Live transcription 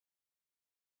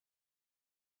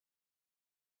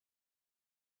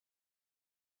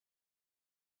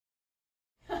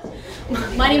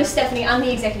My name is Stephanie. I'm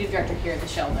the executive director here at the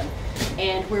Sheldon.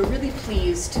 And we're really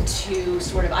pleased to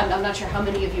sort of, I'm not sure how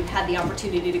many of you have had the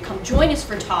opportunity to come join us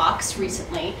for talks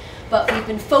recently, but we've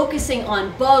been focusing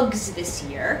on bugs this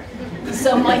year.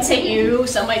 Some might say ew,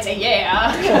 some might say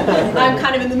yeah. I'm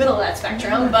kind of in the middle of that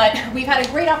spectrum, but we've had a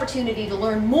great opportunity to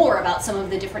learn more about some of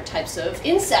the different types of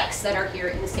insects that are here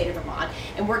in the state of Vermont.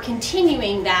 And we're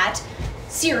continuing that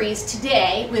series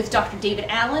today with Dr. David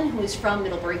Allen, who is from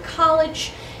Middlebury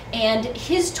College. And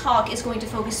his talk is going to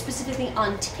focus specifically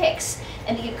on ticks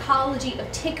and the ecology of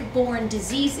tick-borne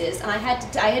diseases. And I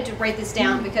had to write this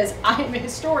down because I'm a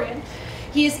historian.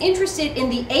 He is interested in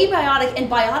the abiotic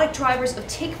and biotic drivers of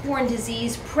tick-borne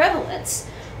disease prevalence.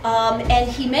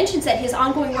 And he mentions that his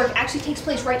ongoing work actually takes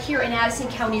place right here in Addison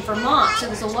County, Vermont. So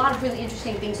there's a lot of really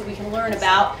interesting things that we can learn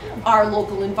about our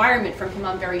local environment from him,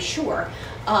 I'm very sure.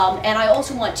 And I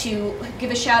also want to give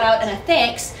a shout out and a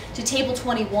thanks to Table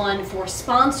 21 for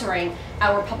sponsoring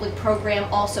our public program.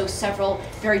 Also, several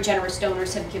very generous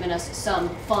donors have given us some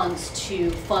funds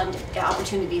to fund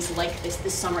opportunities like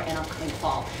this summer and upcoming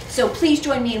fall. So please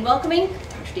join me in welcoming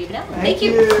Dr. David Allen. Thank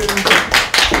you.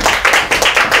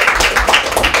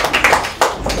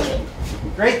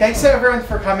 Great, thanks to everyone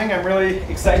for coming. I'm really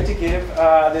excited to give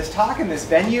this talk in this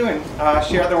venue and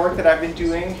share the work that I've been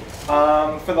doing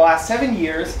for the last 7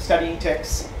 years studying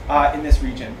ticks in this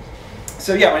region.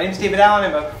 So yeah, my name is David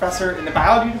Allen. I'm a professor in the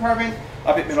biology department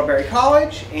up at Middlebury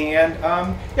College, and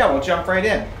yeah, we'll jump right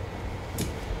in.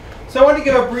 So I want to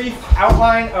give a brief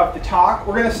outline of the talk.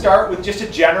 We're going to start with just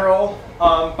a general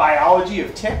biology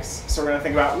of ticks. So we're going to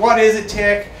think about what is a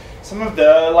tick, some of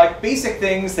the basic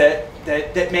things that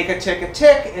make a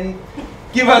tick, and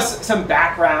give us some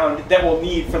background that we'll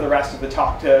need for the rest of the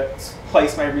talk to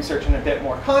place my research in a bit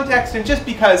more context. And just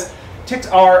because ticks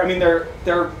are, I mean,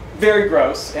 they're very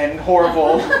gross and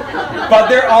horrible, but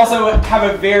they also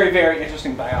have a very, very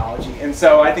interesting biology. And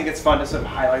so I think it's fun to sort of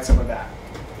highlight some of that.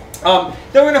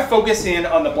 Then we're going to focus in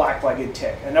on the black-legged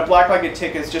tick. And a black-legged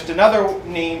tick is just another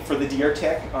name for the deer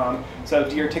tick. So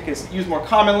deer tick is used more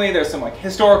commonly. There's some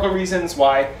historical reasons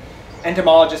why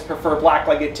entomologists prefer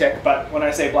black-legged tick, but when I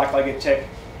say black-legged tick,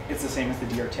 it's the same as the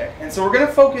deer tick. And so we're going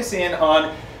to focus in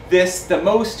on the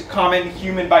most common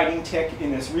human-biting tick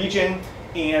in this region,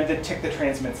 and the tick that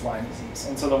transmits Lyme disease.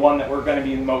 And so the one that we're going to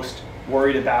be most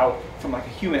worried about from a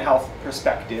human health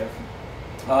perspective,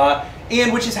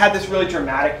 and which has had this really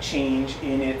dramatic change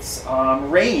in its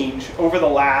range over the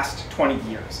last 20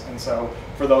 years. And so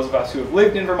for those of us who have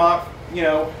lived in Vermont, you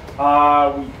know,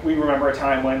 we remember a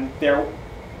time when there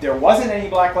wasn't any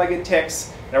black-legged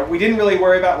ticks. We didn't really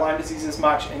worry about Lyme disease as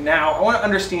much, and now I want to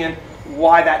understand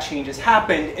why that change has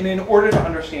happened. And in order to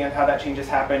understand how that change has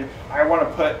happened, I want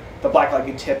to put the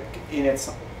black-legged tick in its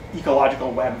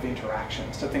ecological web of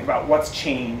interactions to think about what's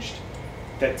changed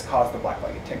that's caused the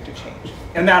black-legged tick to change.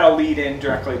 And that'll lead in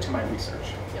directly to my research.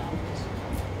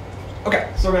 Okay,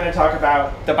 so we're going to talk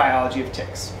about the biology of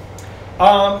ticks.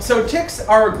 So ticks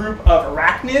are a group of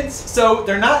arachnids. So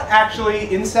they're not actually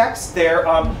insects. They're,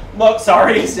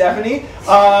 sorry, Stephanie.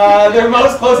 They're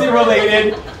most closely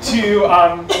related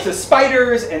to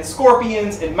spiders and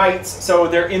scorpions and mites. So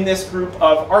they're in this group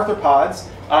of arthropods,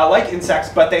 like insects,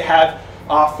 but they have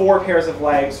 4 pairs of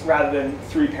legs rather than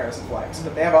 3 pairs of legs.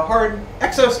 But they have a hard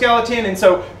exoskeleton, and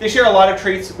so they share a lot of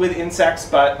traits with insects,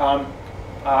 but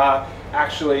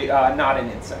actually not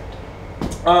an insect.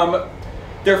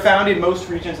 They're found in most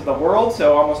regions of the world,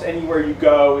 so almost anywhere you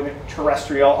go in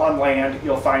terrestrial, on land,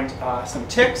 you'll find some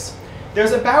ticks.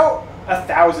 There's about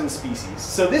 1,000 species.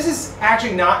 So this is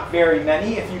actually not very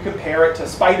many if you compare it to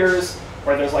spiders,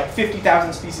 where there's like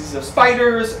 50,000 species of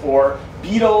spiders, or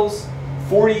beetles,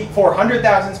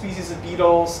 400,000 species of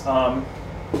beetles,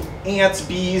 ants,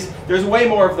 bees. There's way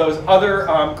more of those other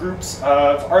groups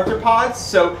of arthropods.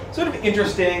 So sort of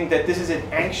interesting that this is an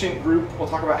ancient group. We'll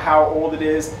talk about how old it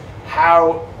is,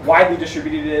 how widely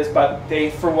distributed it is, but they,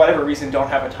 for whatever reason, don't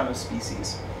have a ton of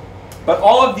species. But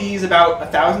all of these, about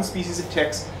 1,000 species of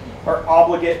ticks, are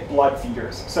obligate blood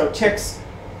feeders. So ticks,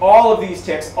 all of these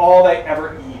ticks, all they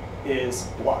ever eat is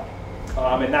blood.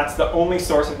 And that's the only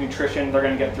source of nutrition they're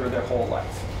going to get through their whole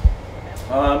life.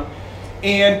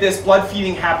 And this blood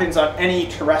feeding happens on any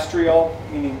terrestrial,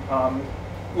 meaning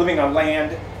living on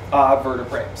land,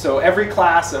 vertebrate. So every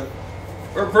class of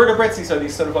vertebrates, these are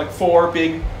these sort of like 4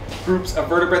 big groups of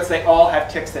vertebrates, they all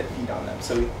have ticks that feed on them.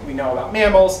 So we know about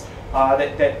mammals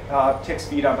that ticks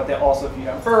feed on, but they also feed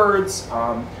on birds,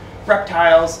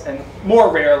 reptiles, and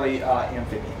more rarely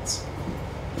amphibians.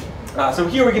 So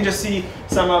here we can just see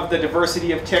some of the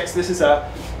diversity of ticks. This is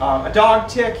a dog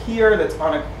tick here that's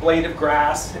on a blade of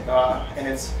grass, and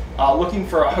it's looking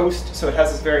for a host, so it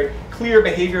has this very clear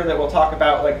behavior that we'll talk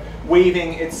about, like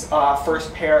waving its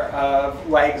first pair of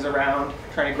legs around,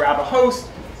 trying to grab a host.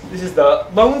 This is the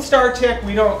Lone Star tick.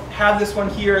 We don't have this one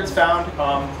here. It's found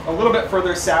a little bit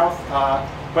further south,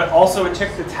 but also a tick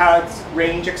that's had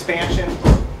range expansion.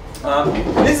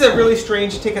 This is a really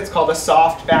strange tick. It's called a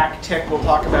soft-back tick. We'll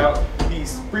talk about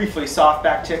these briefly,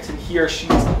 soft-back ticks, and here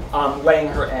she's laying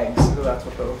her eggs. So that's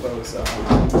what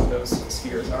those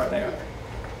spheres are there.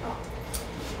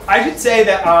 I should say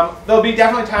that there'll be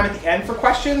definitely time at the end for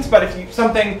questions, but if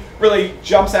something really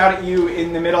jumps out at you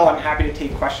in the middle, I'm happy to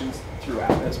take questions throughout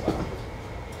as well.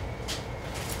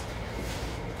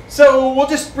 So we'll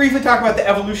just briefly talk about the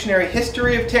evolutionary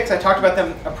history of ticks. I talked about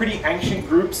them, a pretty ancient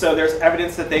group, so there's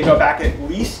evidence that they go back at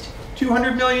least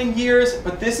 200 million years,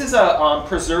 but this is a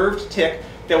preserved tick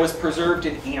that was preserved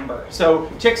in amber. So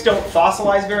ticks don't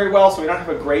fossilize very well, so we don't have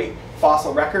a great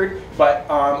fossil record, but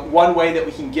one way that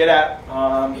we can get at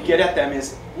them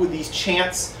is with these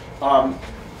chants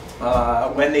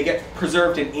when they get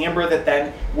preserved in amber that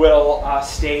then will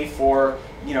stay for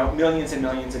millions and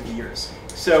millions of years.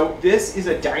 So this is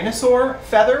a dinosaur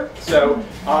feather. So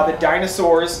the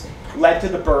dinosaurs led to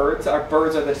the birds. Our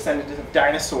birds are the descendants of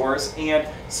dinosaurs, and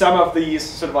some of these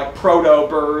sort of like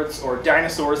proto-birds or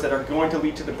dinosaurs that are going to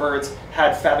lead to the birds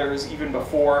had feathers even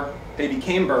before they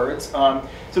became birds.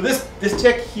 So this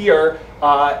tick here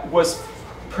was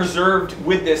preserved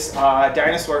with this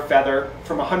dinosaur feather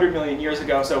from 100 million years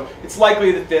ago. So it's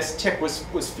likely that this tick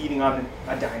was feeding on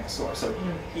a dinosaur. So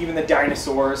even the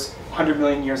dinosaurs 100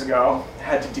 million years ago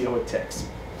had to deal with ticks.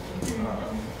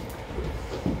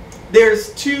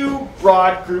 There's two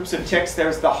broad groups of ticks.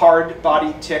 There's the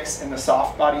hard-bodied ticks and the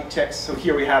soft-bodied ticks. So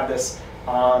here we have this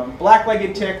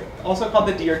black-legged tick, also called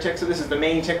the deer tick. So this is the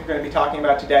main tick we're going to be talking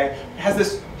about today. It has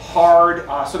this hard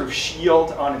sort of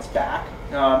shield on its back.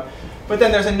 But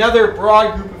then there's another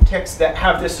broad group of ticks that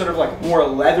have this sort of like more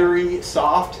leathery,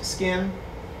 soft skin.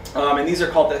 And these are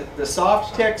called the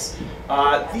soft ticks.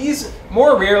 These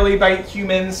more rarely bite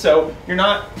humans, so you're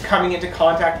not coming into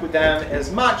contact with them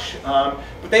as much.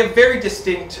 But they have very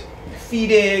distinct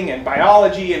feeding and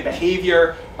biology and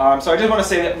behavior. So I just want to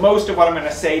say that most of what I'm going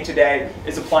to say today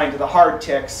is applying to the hard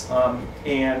ticks,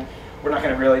 and we're not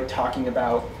going to really talking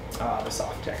about the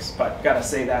soft ticks. But got to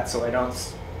say that so I don't,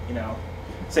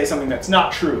 say something that's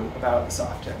not true about the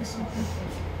soft ticks.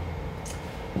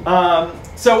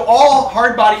 So all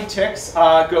hard-bodied ticks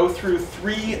go through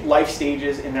 3 life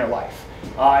stages in their life.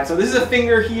 So this is a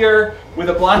finger here with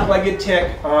a black-legged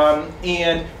tick,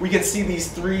 and we can see these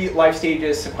 3 life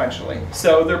stages sequentially.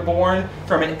 So they're born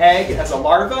from an egg as a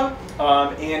larva,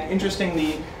 and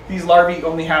interestingly, these larvae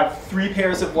only have 3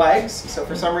 pairs of legs. So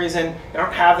for some reason, they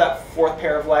don't have that 4th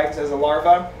pair of legs as a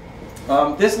larva.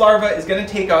 This larva is going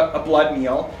to take a blood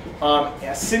meal,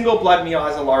 a single blood meal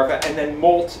as a larva, and then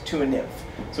molt to a nymph.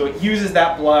 So it uses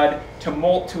that blood to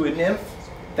molt to a nymph.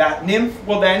 That nymph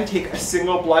will then take a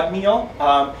single blood meal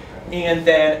and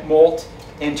then molt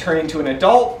and turn into an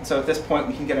adult. So at this point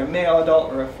we can get a male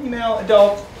adult or a female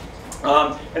adult.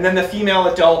 And then the female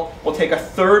adult will take a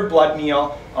 3rd blood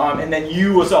meal and then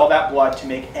use all that blood to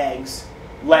make eggs,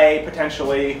 lay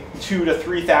potentially 2,000 to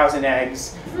 3,000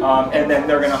 eggs, and then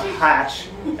they're going to hatch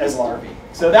as larvae.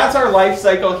 So that's our life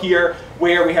cycle here,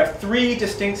 where we have 3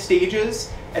 distinct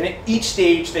stages, and at each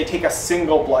stage they take a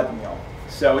single blood meal.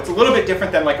 So it's a little bit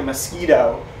different than like a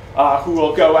mosquito who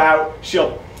will go out,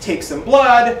 she'll take some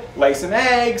blood, lay some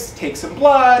eggs, take some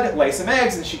blood, lay some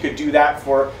eggs, and she could do that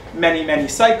for many, many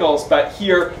cycles. But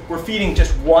here we're feeding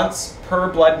just once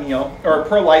per blood meal, or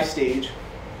per life stage.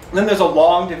 And then there's a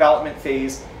long development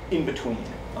phase in between.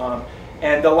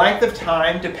 And the length of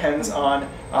time depends on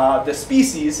the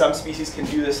species. Some species can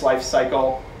do this life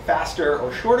cycle faster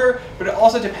or shorter, but it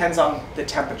also depends on the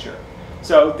temperature.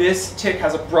 So this tick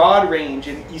has a broad range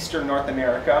in eastern North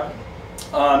America.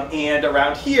 And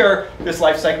around here, this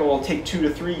life cycle will take 2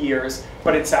 to 3 years.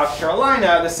 But in South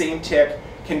Carolina, the same tick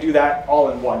can do that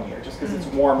all in 1 year, just because it's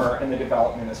warmer and the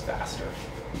development is faster.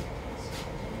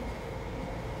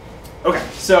 Okay,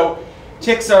 so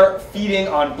ticks are feeding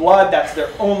on blood. That's their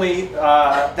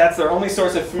only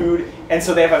source of food, and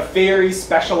so they have a very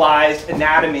specialized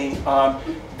anatomy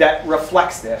that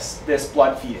reflects this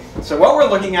blood feeding. So what we're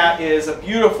looking at is a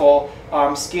beautiful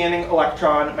scanning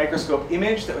electron microscope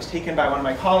image that was taken by one of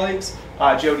my colleagues,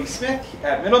 Jody Smith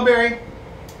at Middlebury.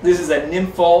 This is a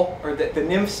nymphal, or the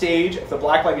nymph stage of the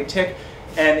black-legged tick,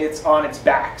 and it's on its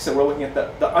back. So we're looking at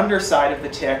the underside of the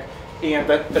tick and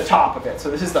the top of it. So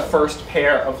this is the first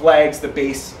pair of legs, the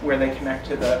base where they connect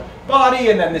to the body,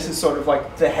 and then this is sort of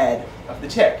like the head of the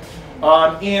tick.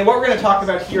 And what we're going to talk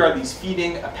about here are these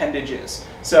feeding appendages.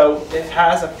 So it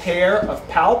has a pair of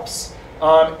palps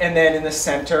and then in the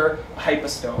center, a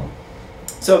hypostome.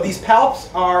 So these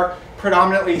palps are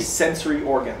predominantly sensory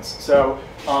organs. So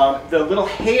the little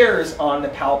hairs on the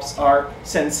palps are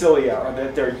sensilia,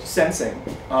 or they're sensing.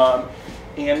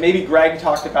 And maybe Greg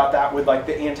talked about that with like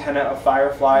the antenna of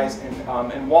fireflies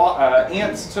and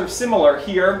ants, sort of similar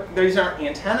here. These aren't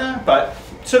antenna, but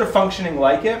sort of functioning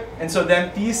like it. And so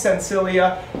then these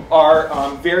sensilia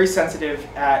are very sensitive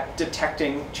at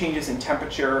detecting changes in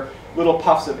temperature, little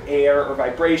puffs of air or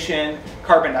vibration,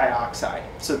 carbon dioxide.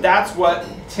 So that's what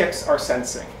ticks are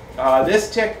sensing.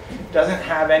 This tick doesn't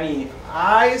have any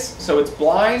eyes, so it's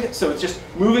blind, so it's just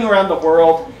moving around the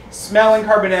world, smelling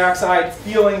carbon dioxide,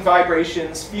 feeling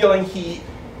vibrations, feeling heat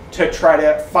to try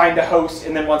to find a host,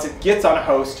 and then once it gets on a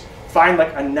host, find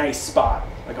like a nice spot,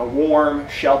 like a warm,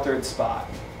 sheltered spot.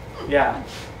 Yeah?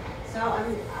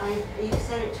 So you've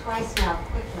said it twice now,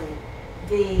 quickly.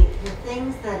 The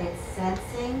things that it's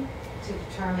sensing to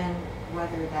determine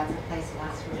whether that's a place it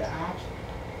wants to attach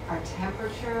are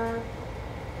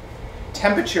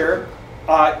temperature,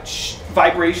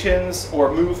 vibrations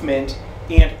or movement,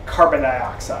 and carbon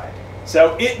dioxide.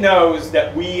 So it knows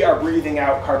that we are breathing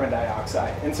out carbon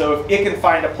dioxide. And so if it can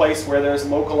find a place where there's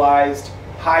localized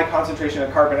high concentration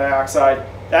of carbon dioxide,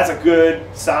 that's a good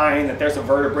sign that there's a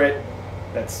vertebrate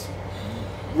that's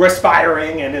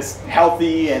respiring and is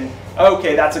healthy, and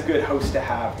okay, that's a good host to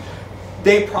have.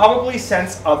 They probably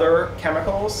sense other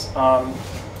chemicals.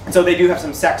 So they do have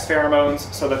some sex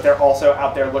pheromones, so that they're also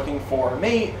out there looking for a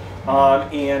mate,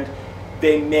 and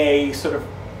they may sort of,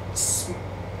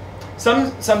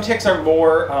 some ticks are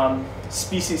more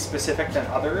species specific than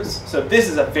others. So this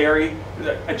is a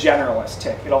generalist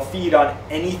tick. It'll feed on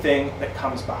anything that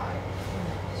comes by.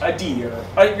 A deer,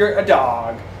 a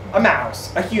dog, a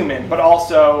mouse, a human, but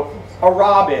also a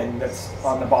robin that's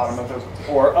on the bottom of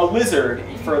the, or a lizard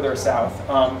further south.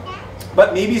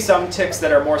 But maybe some ticks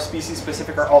that are more species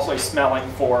specific are also smelling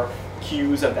for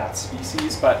cues of that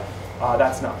species, but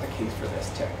that's not the case for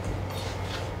this tick.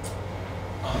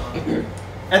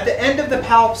 At the end of the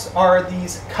palps are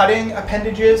these cutting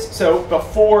appendages. So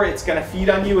before it's going to feed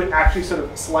on you, it actually sort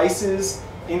of slices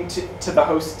into the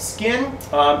host's skin.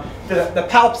 The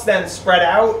palps then spread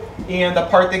out, and the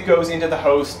part that goes into the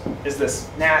host is this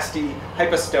nasty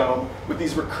hypostome with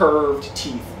these recurved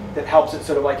teeth that helps it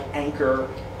sort of like anchor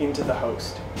into the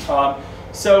host.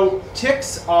 So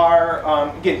ticks are,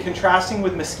 again, contrasting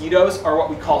with mosquitoes, are what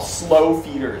we call slow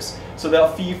feeders. So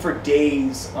they'll feed for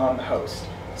days on the host.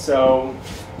 So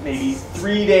maybe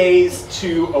 3 days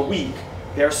to a week,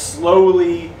 they're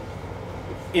slowly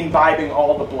imbibing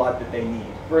all the blood that they need.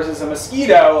 Versus a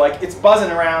mosquito, like, it's buzzing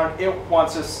around, it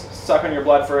wants to suck on your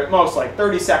blood for at most like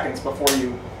 30 seconds before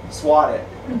you swat it.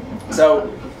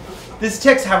 So these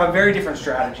ticks have a very different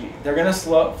strategy. They're going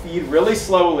to feed really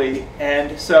slowly,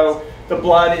 and so the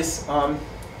blood is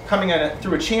coming in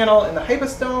through a channel in the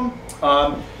hypostome,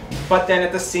 but then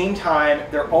at the same time,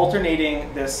 they're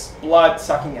alternating this blood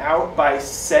sucking out by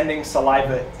sending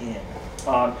saliva in.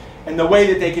 And the way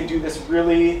that they can do this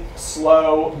really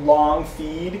slow, long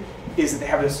feed is that they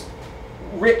have this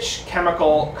rich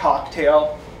chemical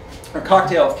cocktail, or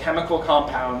cocktail of chemical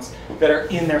compounds that are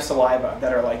in their saliva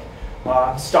that are like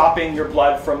stopping your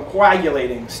blood from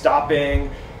coagulating, stopping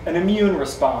an immune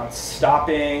response,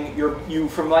 stopping you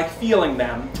from like feeling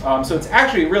them. So it's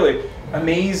actually really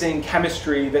amazing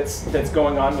chemistry that's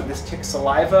going on with this tick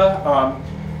saliva.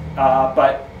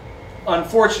 But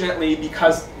unfortunately,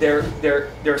 because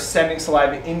they're sending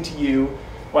saliva into you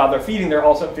while they're feeding, they're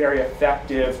also very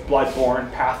effective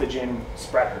blood-borne pathogen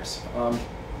spreaders.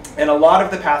 And a lot of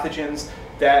the pathogens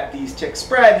that these ticks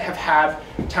spread have had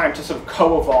time to sort of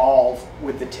co-evolve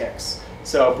with the ticks.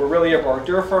 So Borrelia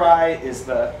burgdorferi is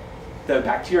the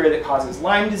bacteria that causes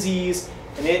Lyme disease,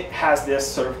 and it has this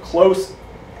sort of close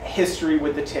history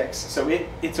with the ticks. So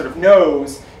it sort of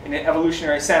knows, in an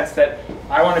evolutionary sense, that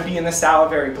I want to be in the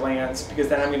salivary glands because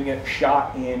then I'm going to get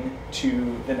shot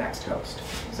into the next host.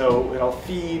 So it'll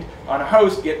feed on a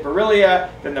host, get Borrelia,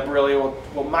 then the Borrelia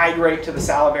will migrate to the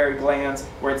salivary glands,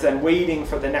 where it's then waiting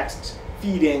for the next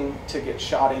feeding to get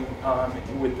shot in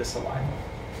with the saliva.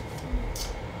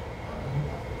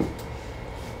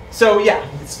 So yeah,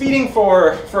 it's feeding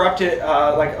for up to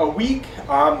like a week,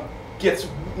 gets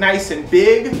nice and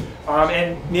big,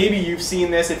 and maybe you've seen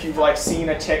this if you've like seen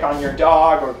a tick on your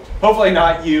dog, or hopefully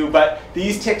not you, but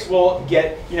these ticks will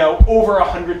get, you know, over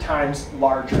 100 times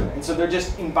larger, and so they're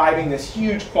just imbibing this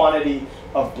huge quantity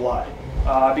of blood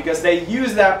because they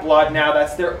use that blood now.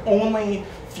 That's their only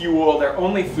fuel, their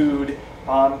only food,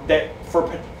 that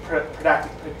for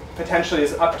potentially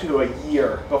is up to a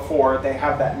year before they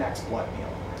have that next blood meal.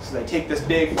 So they take this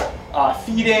big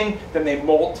feeding, then they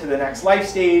molt to the next life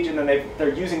stage, and then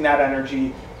they're using that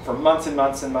energy for months and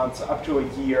months and months, up to a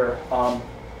year,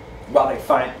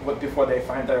 before they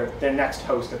find their next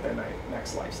host at their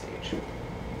next life stage.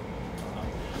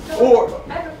 So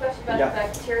I have a question about the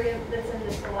bacteria that's in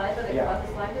the saliva that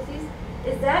causes Lyme disease.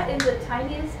 Is that in the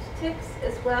tiniest ticks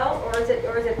as well, or is it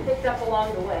picked up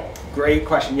along the way? Great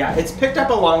question. Yeah, it's picked up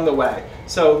along the way.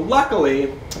 So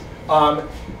luckily,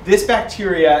 this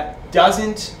bacteria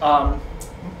doesn't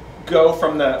go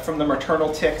from the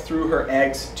maternal tick through her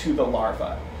eggs to the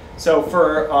larva. So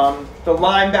for the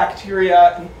Lyme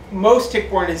bacteria, most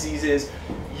tick-borne diseases,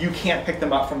 you can't pick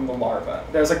them up from the larva.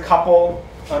 There's a couple,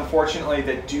 unfortunately,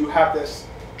 that do have this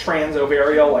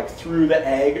transovarial, like through the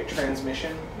egg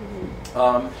transmission.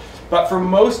 But for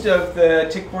most of the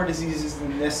tick-borne diseases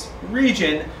in this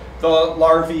region, the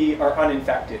larvae are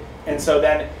uninfected. And so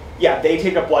then, yeah, they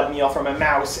take a blood meal from a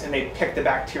mouse and they pick the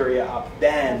bacteria up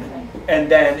then. And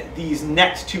then these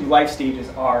next two life stages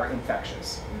are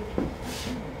infectious.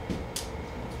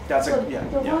 That's so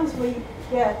the ones we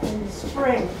get in the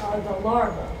spring are the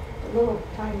larvae, the little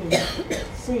tiny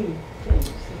seed things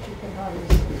that you can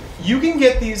harvest. You can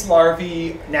get these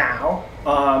larvae now.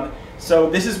 So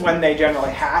this is when they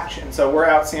generally hatch, and so we're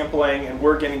out sampling, and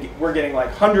we're getting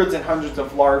like hundreds and hundreds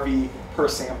of larvae per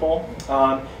sample.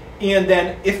 And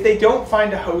then if they don't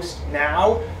find a host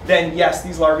now, then yes,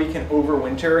 these larvae can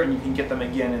overwinter, and you can get them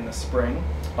again in the spring.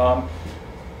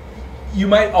 You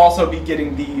might also be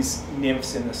getting these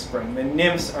nymphs in the spring. The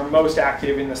nymphs are most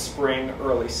active in the spring,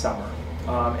 early summer.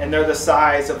 And they're the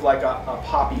size of like a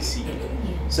poppy seed.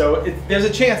 So there's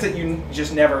a chance that you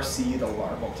just never see the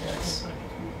larval ticks.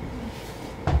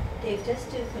 Dave, just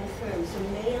to confirm, so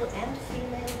male and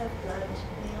female have blood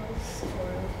meals?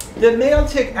 Or? The male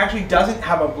tick actually doesn't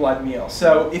have a blood meal.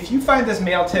 So if you find this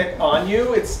male tick on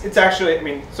you, it's actually, I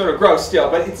mean, sort of gross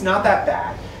still, but it's not that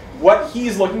bad. What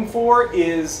he's looking for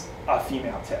is a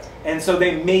female tick. And so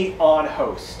they mate on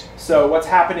host. So what's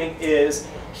happening is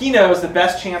he knows the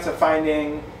best chance of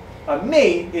finding a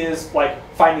mate is like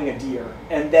finding a deer.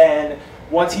 And then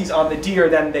once he's on the deer,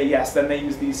 then they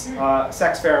use these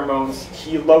sex pheromones.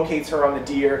 He locates her on the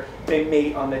deer, they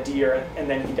mate on the deer, and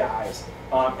then he dies.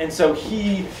 And so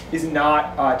he is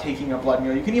not taking a blood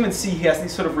meal. You can even see he has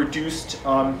these sort of reduced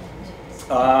mouth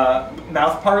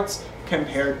parts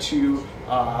compared to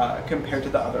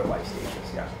the other life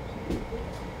stages. Yeah.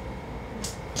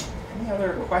 Any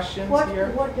other questions here?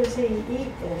 What does he eat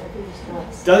then if he's not?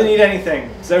 Doesn't eat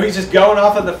anything. So he's just going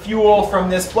off of the fuel from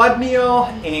this blood meal,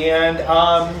 and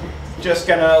just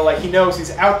gonna, like, he knows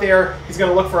he's out there, he's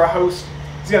gonna look for a host,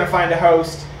 he's gonna find a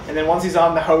host, and then once he's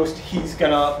on the host, he's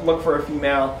gonna look for a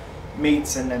female,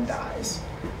 mates, and then dies.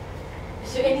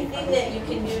 Is there anything that you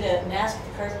can do to mask the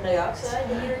carbon dioxide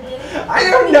that you're getting? I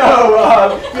don't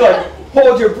know. You like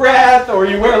hold your breath, or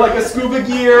you wear like a scuba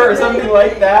gear or something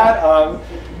like that.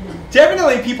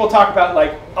 Definitely, people talk about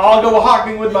like, I'll go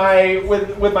walking with my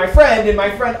friend, and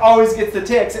my friend always gets the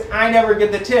ticks, and I never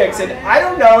get the ticks. And I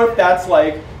don't know if that's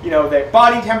like, you know, the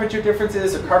body temperature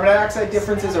differences or carbon dioxide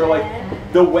differences, or like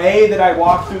the way that I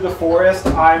walk through the forest.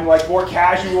 I'm like more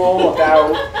casual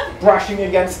about brushing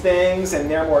against things,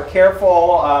 and they're more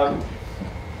careful.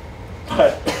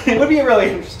 But it would be a really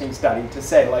interesting study to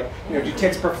say, like, you know, do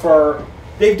ticks prefer?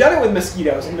 They've done it with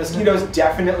mosquitoes, and mosquitoes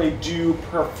definitely do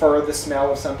prefer the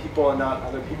smell of some people and not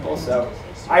other people. So,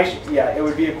 yeah, it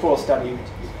would be a cool study to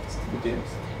do.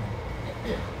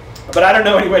 But I don't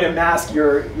know any way to mask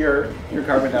your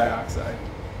carbon dioxide.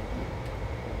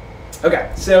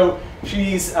 Okay, so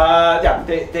she's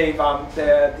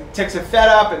the ticks are fed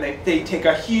up, and they take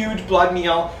a huge blood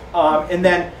meal, and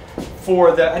then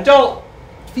for the adult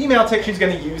female tick, she's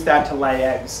going to use that to lay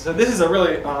eggs. So this is a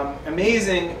really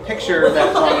amazing picture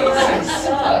that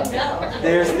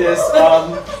there's this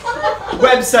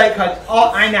website called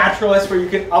iNaturalist where you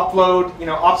can upload, you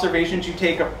know, observations you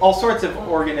take of all sorts of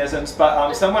organisms.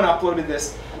 But someone uploaded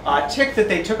this tick that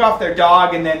they took off their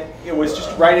dog, and then it was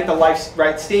just right at the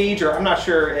right stage, or I'm not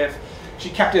sure if she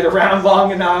kept it around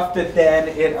long enough that then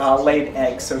it laid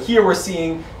eggs. So here we're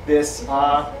seeing this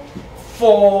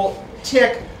full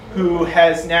tick who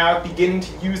has now beginning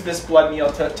to use this blood meal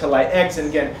to lay eggs. And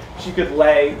again, she could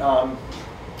lay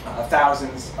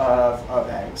thousands of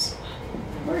eggs.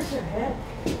 Where's her head?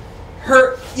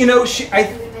 Her, you know, I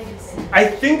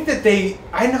think that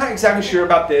I'm not exactly sure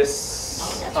about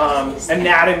this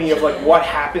anatomy of like what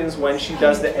happens when she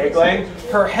does the egg laying.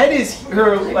 Her head is,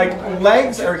 her like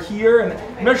legs are here, and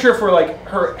I'm not sure if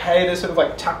her head is sort of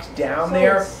like tucked down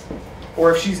there.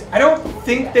 Or if she's, I don't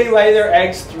think they lay their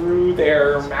eggs through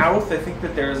their mouth. I think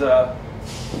that there's a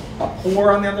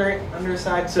pore on the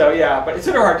underside. So yeah, but it's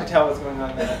sort of hard to tell what's going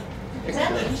on there. Is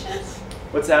that inches?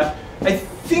 What's that? I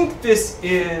think this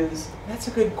is. That's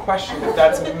a good question. If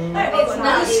that's It's not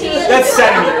that's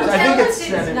centimeters. I think it's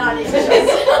centimeters.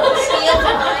 Scale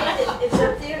behind, it's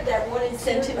up there, that 1 in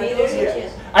centimeters. Yeah.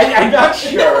 I'm not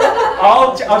sure.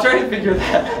 I'll try to figure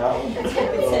that out.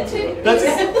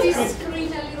 This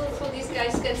screen a little so these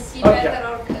guys can see better,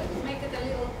 or make it a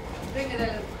little, bring it a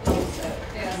little closer.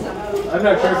 Yeah, I'm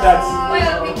not sure if that's.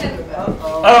 well, we can.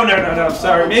 Oh no!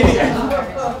 Sorry, maybe.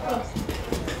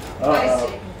 I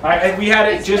see. We had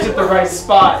it just at the right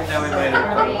spot, and now we made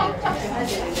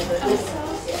it.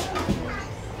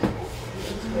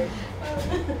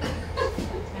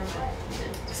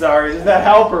 Sorry, does that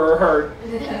help or hurt?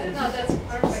 No, that's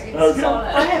perfect. Okay.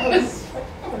 I have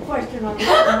a question on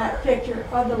that picture.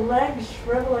 Are the legs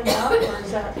shriveling up, or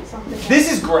is that something else?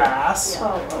 This is grass.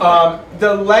 Oh, okay.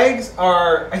 The legs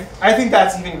are, I think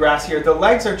that's even grass here. The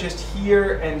legs are just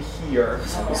here and here.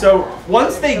 So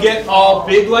once they get all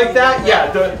big like that, yeah,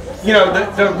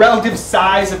 the relative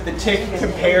size of the tick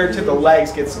compared to the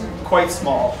legs gets quite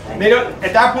small. And they don't,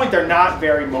 at that point, they're not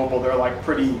very mobile. They're like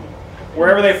pretty,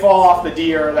 wherever they fall off the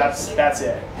deer, that's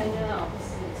it. I know.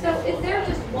 So is there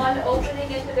just one opening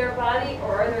into their body,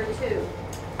 or are there two?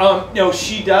 No,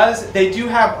 she does. They do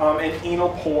have an anal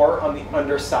pore on the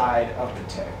underside of the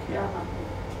tick. Yeah.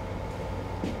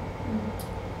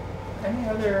 Any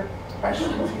other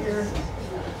questions here?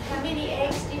 How many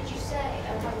eggs did you say?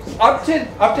 Up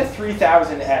to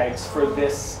 3,000 eggs for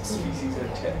this species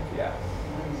of tick. Yeah.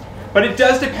 But it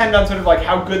does depend on sort of like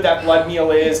how good that blood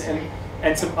meal is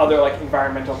and some other like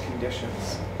environmental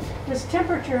conditions. Does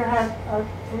temperature have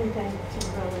anything to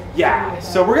really? Yeah.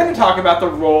 So we're going to talk about the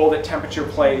role that temperature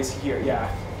plays here.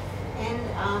 Yeah. And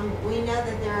we know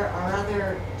that there are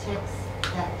other ticks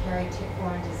that carry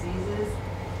tick-borne diseases.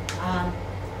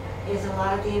 Is a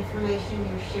lot of the information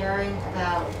you're sharing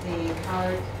about the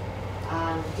colored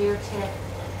deer tick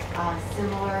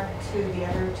similar to the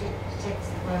other ticks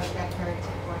that carry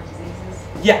tick-borne diseases?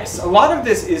 Yes, a lot of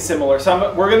this is similar.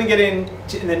 We're going to get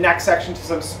into in the next section to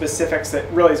some specifics that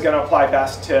really is going to apply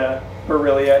best to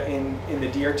Borrelia in the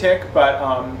deer tick. But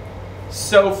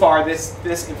so far,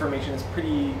 this information is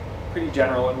pretty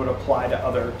general and would apply to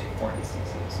other tick-borne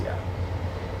diseases. Yeah.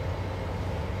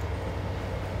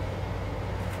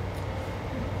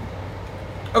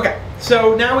 Okay,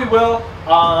 so now we will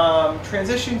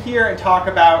transition here and talk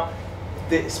about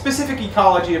the specific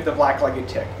ecology of the black-legged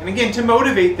tick. And again, to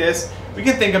motivate this, we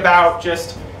can think about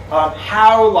just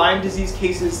how Lyme disease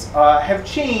cases have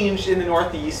changed in the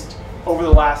Northeast over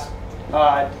the last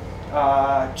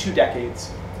 2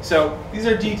 decades. So these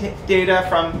are data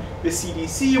from the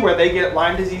CDC where they get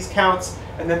Lyme disease counts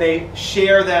and then they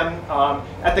share them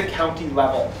at the county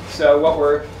level.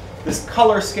 So this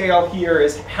color scale here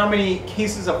is how many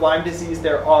cases of Lyme disease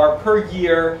there are per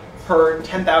year per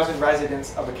 10,000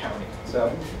 residents of a county.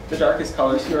 So the darkest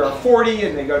colors here are 40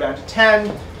 and they go down to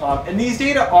 10. And these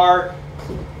data are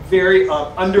very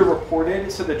underreported,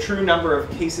 so the true number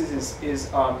of cases is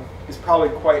probably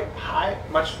quite high,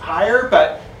 much higher,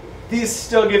 but this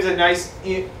still gives a nice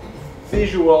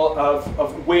visual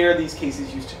of where these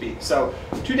cases used to be. So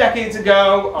 2 decades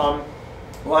ago,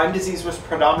 Lyme disease was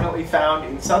predominantly found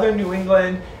in southern New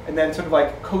England and then sort of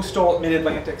like coastal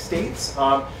mid-Atlantic states.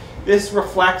 This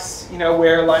reflects,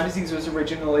 where Lyme disease was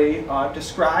originally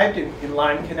described in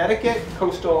Lyme, Connecticut,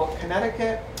 coastal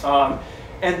Connecticut,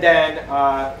 and then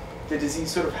the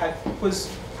disease sort of was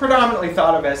predominantly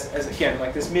thought of as again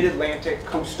like this mid-Atlantic,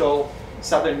 coastal,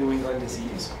 southern New England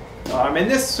disease. And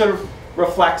this sort of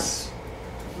reflects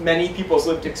many people's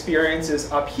lived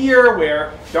experiences up here,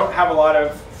 where you don't have a lot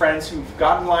of friends who've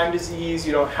gotten Lyme disease,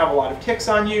 you don't have a lot of ticks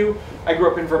on you. I grew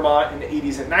up in Vermont in the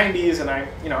 80s and 90s, and I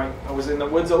was in the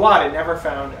woods a lot and never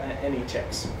found any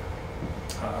ticks,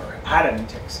 or had any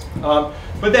ticks.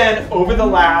 But then over the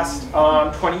last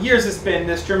 20 years, there's been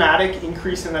this dramatic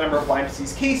increase in the number of Lyme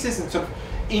disease cases and sort of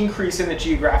increase in the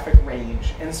geographic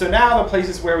range. And so now the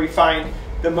places where we find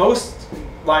the most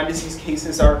Lyme disease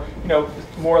cases are,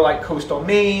 more like coastal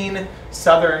Maine,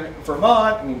 southern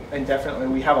Vermont, and definitely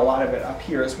we have a lot of it up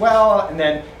here as well. And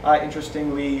then,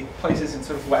 interestingly, places in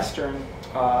sort of western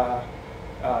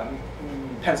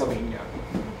Pennsylvania.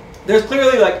 There's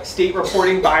clearly like state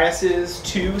reporting biases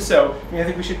too. So I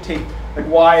think we should take like,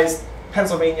 why is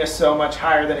Pennsylvania so much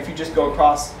higher than if you just go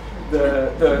across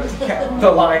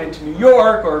the line into New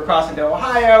York or across into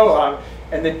Ohio?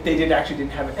 And that they didn't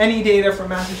have any data from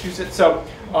Massachusetts. So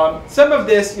some of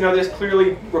this, there's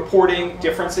clearly reporting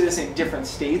differences in different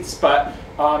states, but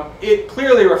it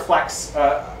clearly reflects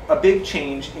a a big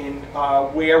change in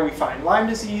where we find Lyme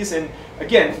disease. And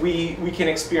again, we can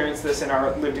experience this in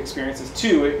our lived experiences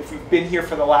too. If you've been here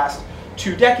for the last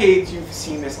 2 decades, you've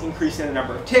seen this increase in the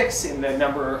number of ticks, in the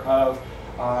number of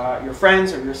your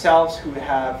friends or yourselves who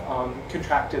have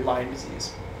contracted Lyme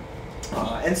disease.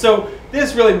 And so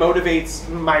this really motivates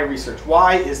my research.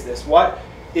 Why is this? What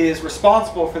is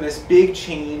responsible for this big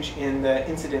change in the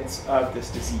incidence of this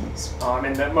disease?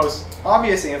 And the most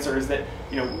obvious answer is that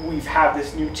we've had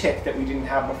this new tick that we didn't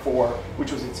have before,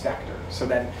 which was its vector. So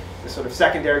then the sort of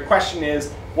secondary question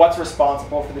is, what's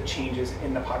responsible for the changes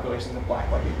in the populations of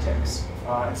black-legged ticks?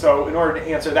 And so in order to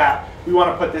answer that, we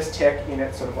want to put this tick in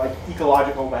its sort of like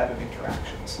ecological web of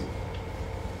interactions.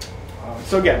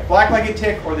 So again, black-legged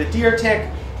tick, or the deer tick,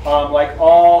 like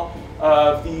all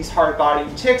of these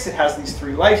hard-bodied ticks, it has these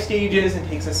 3 life stages and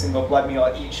takes a single blood meal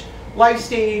at each life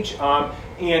stage, and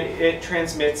it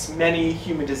transmits many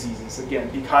human diseases. Again,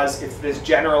 because it's this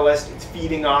generalist, it's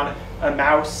feeding on a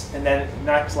mouse, and then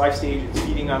next life stage it's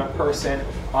feeding on a person.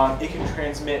 It can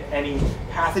transmit any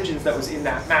pathogens that was in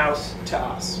that mouse to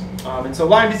us. And so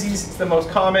Lyme disease is the most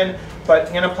common, but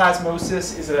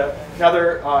anaplasmosis is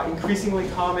another increasingly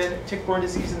common tick-borne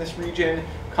disease in this region,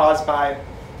 caused by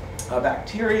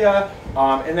bacteria.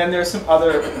 And then there's some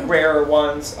other rarer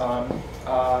ones,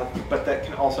 but that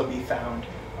can also be found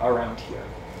around here.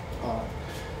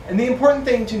 And the important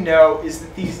thing to know is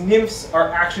that these nymphs are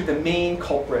actually the main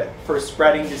culprit for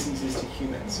spreading diseases to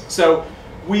humans. So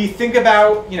we think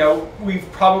about, we've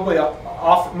probably,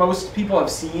 most people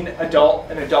have seen an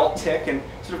adult tick and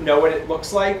sort of know what it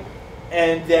looks like,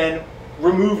 and then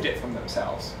removed it from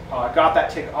themselves. Got that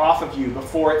tick off of you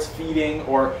before it's feeding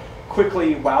or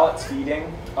quickly while it's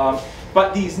feeding.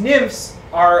 But these nymphs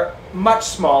are much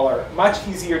smaller, much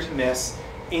easier to miss,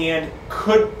 and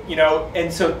could,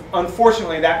 and so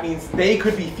unfortunately that means they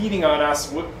could be feeding on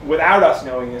us without us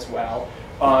knowing as well.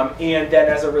 And then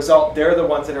as a result, they're the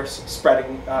ones that are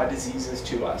spreading diseases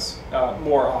to us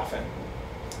more often.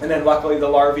 And then luckily the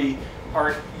larvae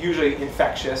aren't usually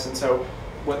infectious, and so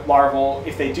with larval,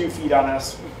 if they do feed on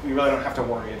us, we really don't have to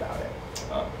worry about it.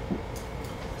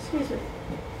 Excuse me.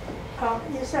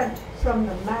 You said from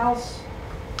the mouse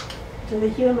to the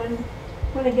human,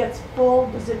 when it gets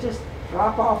full, does it just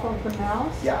drop off of the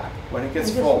mouse? Yeah, when it gets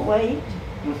and full. Just wait?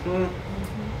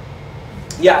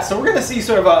 Mm-hmm. Yeah, so we're going to see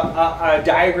sort of a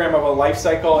diagram of a life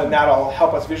cycle, and that'll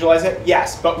help us visualize it.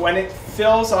 Yes, but when it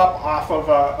fills up off of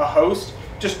a host,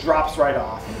 just drops right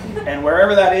off. And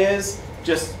wherever that is,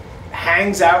 just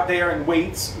hangs out there and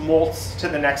waits, molts to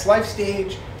the next life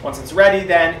stage. Once it's ready,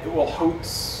 then it will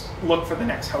look for the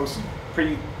next host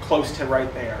pretty close to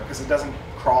right there, because it doesn't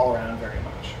crawl around very much.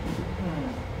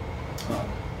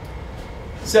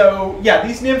 So yeah,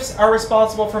 these nymphs are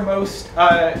responsible for most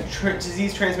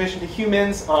disease transmission to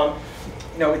humans.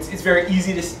 It's very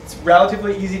easy it's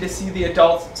relatively easy to see the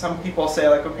adult. Some people say,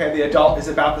 like, okay, the adult is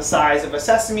about the size of a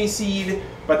sesame seed,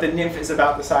 but the nymph is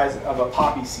about the size of a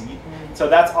poppy seed. So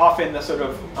that's often the sort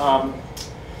of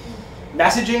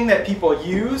messaging that people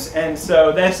use, and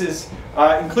so this is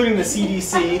including the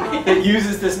CDC that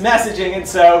uses this messaging. And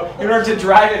so in order to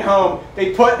drive it home,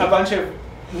 they put a bunch of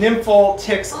nymphal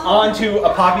ticks onto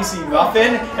a poppy seed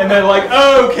muffin, and they're like,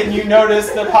 oh, can you notice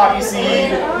the poppy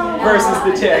seed versus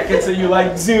the tick? And so you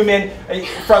like zoom in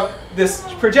from this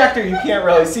projector, you can't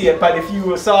really see it, but if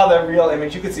you saw the real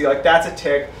image, you could see, like, that's a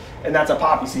tick and that's a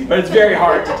poppy seed, but it's very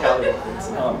hard to tell the difference.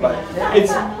 But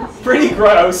it's pretty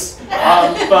gross,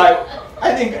 but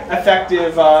I think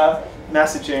effective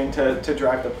messaging to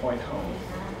drive the point home.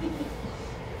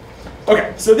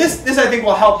 Okay, so this I think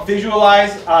will help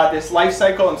visualize this life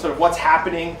cycle and sort of what's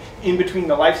happening in between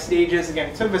the life stages.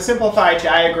 Again, sort of a simplified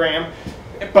diagram,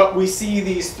 but we see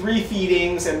these 3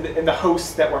 feedings and the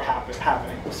hosts that were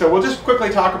happening. So we'll just quickly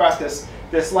talk about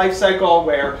this life cycle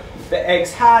where the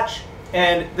eggs hatch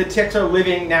and the ticks are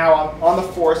living now on the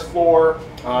forest floor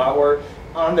or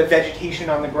on the vegetation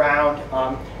on the ground.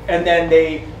 And then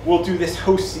they will do this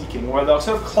host seeking, where they'll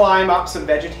sort of climb up some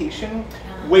vegetation,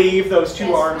 wave those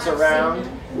 2 arms around,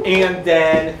 and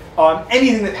then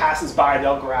anything that passes by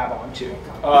they'll grab onto.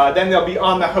 Then they'll be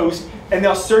on the host, and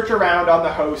they'll search around on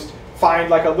the host, find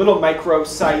like a little micro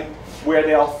site where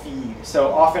they'll feed.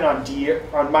 So often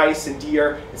on mice and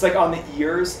deer, it's like on the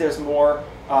ears, there's more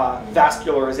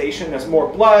vascularization, there's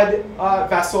more blood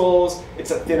vessels, it's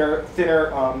a thinner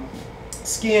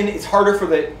skin. It's harder for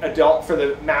the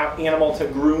animal to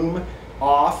groom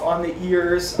off on the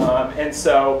ears, and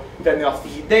so then they'll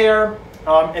feed there.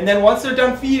 And then once they're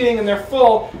done feeding and they're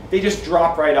full, they just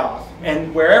drop right off.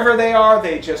 And wherever they are,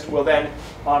 they just will then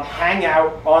hang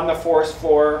out on the forest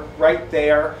floor right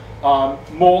there.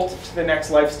 molt to the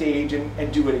next life stage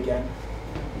and do it again.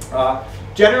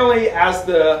 Generally, as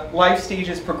the life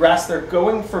stages progress, they're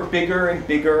going for bigger and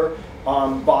bigger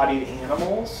bodied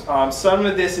animals. Some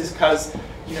of this is because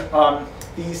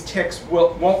these ticks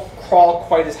won't crawl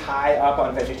quite as high up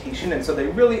on vegetation, and so they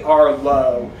really are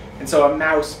low. And so a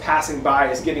mouse passing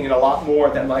by is getting it a lot more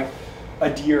than like a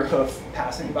deer hoof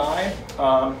passing by.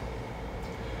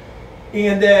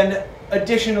 And then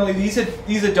additionally,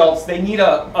 these adults, they need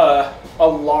a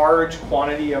large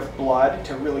quantity of blood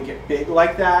to really get big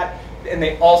like that. And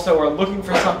they also are looking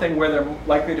for something where they're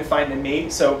likely to find a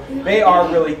mate. So they are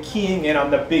really keying in on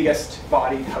the biggest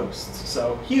bodied hosts.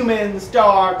 So humans,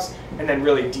 dogs, and then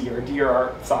really deer. Deer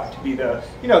are thought to be the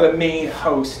main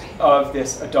host of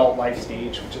this adult life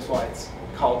stage, which is why it's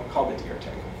called the deer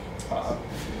tick.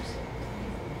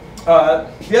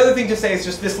 The other thing to say is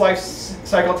just this life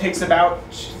cycle takes about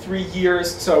 3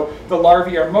 years. So the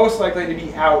larvae are most likely to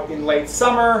be out in late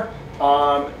summer.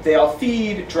 They'll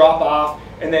feed, drop off,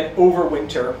 and then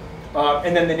overwinter.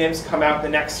 And then the nymphs come out the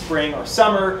next spring or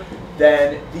summer.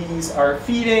 Then these are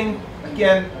feeding,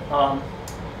 again,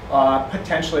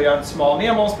 potentially on small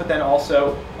mammals, but then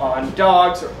also on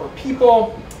dogs or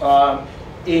people,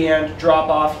 and drop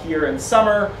off here in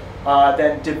summer.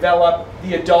 Then develop.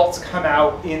 The adults come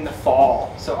out in the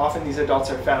fall. So often these adults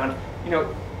are found,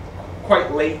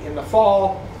 quite late in the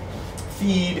fall,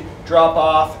 feed, drop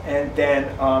off, and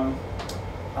then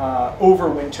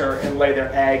overwinter and lay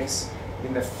their eggs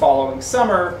in the following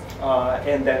summer,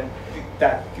 and then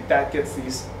that gets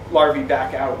these larvae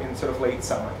back out in sort of late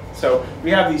summer. So we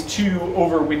have these two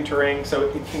overwintering, so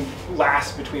it can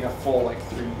last between a full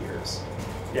 3 years.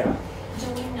 Yeah. Do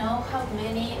we know how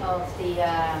many of the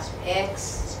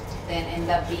eggs then end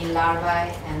up being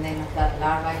larvae, and then of that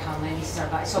larvae, how many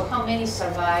survive? So how many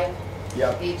survive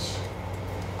each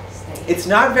stage? It's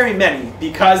not very many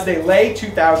because they lay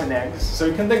 2,000 eggs. So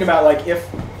you can think about if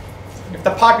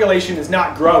the population is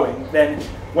not growing, then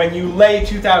when you lay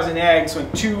 2,000 eggs, when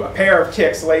a pair of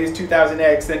ticks lays 2,000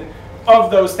 eggs, then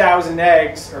of those 1,000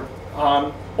 eggs,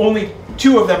 only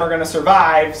 2 of them are going to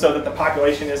survive, so that the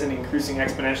population isn't increasing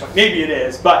exponentially. Maybe it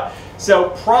is, but so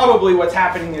probably what's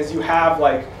happening is you have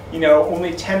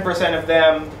only 10% of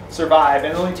them survive,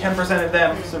 and only 10% of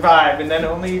them survive, and then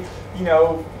only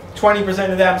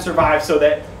 20% of them survive, so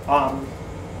that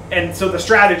and so the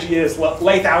strategy is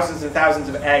lay thousands and thousands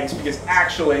of eggs, because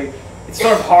actually it's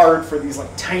sort of hard for these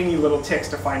tiny little ticks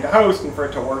to find a host and for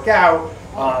it to work out.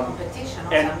 Competition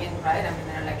also, right? There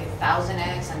are 1,000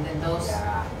 eggs, and then those.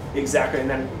 Yeah, exactly, and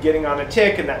then getting on a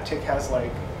tick, and that tick has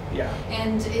yeah.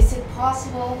 And is it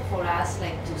possible for us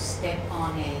to step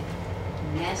on a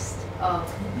nest of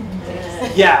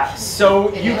ticks? Yeah,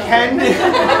 so you can.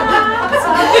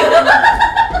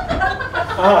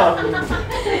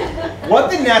 What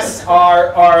the nests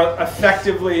are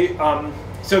effectively,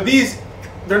 so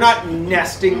they're not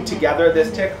nesting together,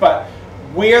 this tick, but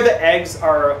where the eggs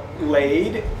are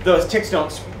laid, those ticks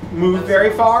don't move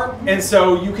very far, and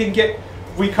so you can get,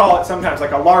 we call it sometimes a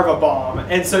larva bomb,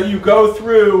 and so you go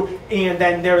through and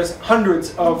then there's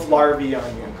hundreds of larvae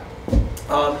on you.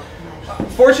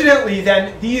 Fortunately,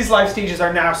 then these life stages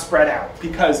are now spread out,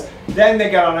 because then they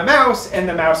get on a mouse, and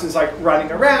the mouse is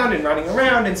running around,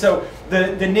 and so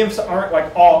the nymphs aren't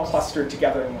all clustered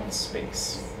together in one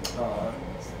space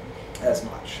as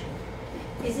much.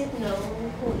 Is it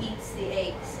known who eats the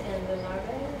eggs and the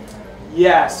larvae?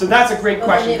 Yeah, so that's a great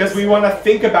question, because we want to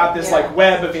think about this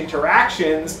web of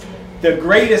interactions. The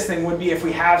greatest thing would be if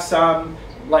we have some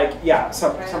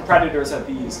some predators of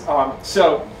these.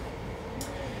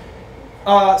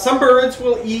 Some birds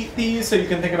will eat these, so you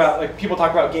can think about people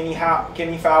talk about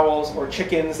guinea fowls or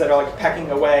chickens that are pecking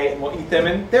away and will eat them,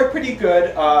 and they're pretty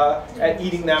good at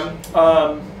eating them.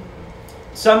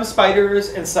 Some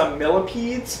spiders and some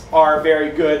millipedes are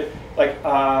very good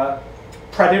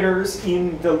predators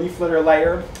in the leaf litter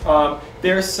layer.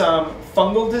 There's some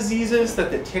fungal diseases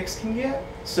that the ticks can get.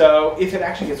 So if it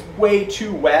actually gets way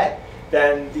too wet,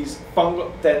 then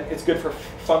then it's good for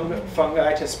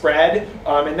fungi to spread,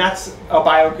 and that's a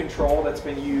biocontrol that's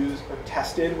been used or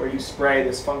tested, where you spray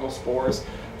this fungal spores.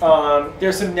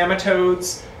 There's some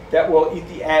nematodes that will eat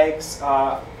the eggs.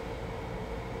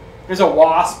 There's a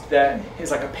wasp that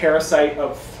is a parasite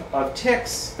of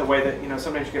ticks, the way that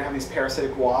sometimes you can have these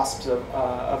parasitic wasps of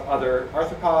other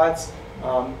arthropods.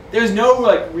 There's no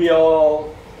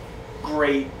real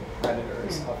great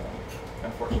predators of them,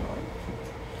 unfortunately.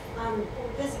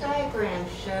 This diagram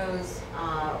shows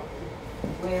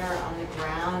where on the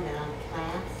ground and on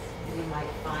plants you might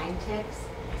find ticks.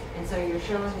 And so you're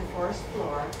showing the forest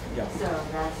floor, so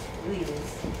that's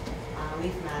leaves,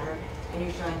 leaf matter, and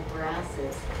you're showing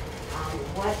grasses.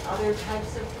 what other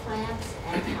types of plants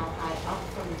and how high up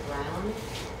from the ground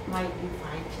might you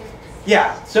find ticks?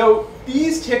 Yeah, so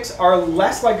these ticks are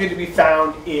less likely to be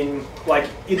found in the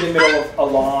middle of a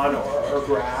lawn or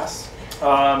grass.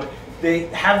 They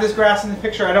have this grass in the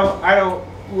picture. I don't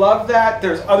love that.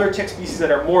 There's other tick species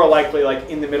that are more likely like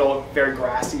in the middle of very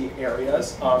grassy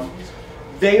areas.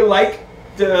 They like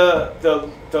the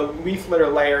leaf litter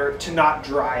layer to not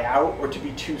dry out or to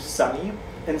be too sunny,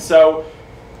 and so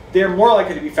they're more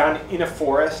likely to be found in a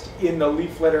forest, in the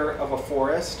leaf litter of a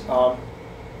forest.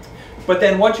 But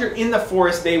then once you're in the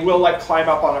forest, they will like climb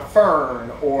up on a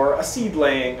fern or a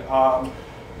seedling,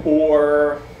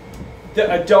 or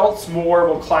the adults more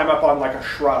will climb up on like a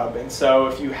shrub. And so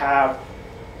if you have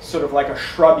sort of like a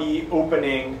shrubby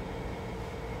opening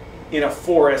in a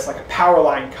forest, like a power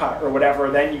line cut or whatever,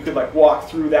 then you could like walk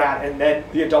through that, and then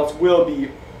the adults will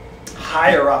be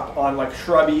higher up on like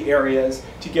shrubby areas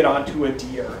to get onto a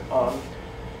deer.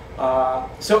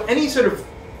 So any sort of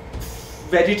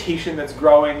vegetation that's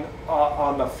growing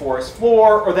on the forest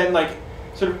floor, or then like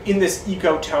sort of in this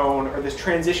ecotone or this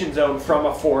transition zone from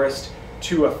a forest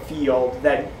to a field,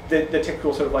 that the tick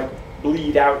will sort of like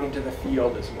bleed out into the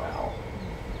field as well.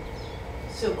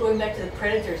 So going back to the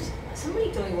predators,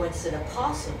 somebody told me once an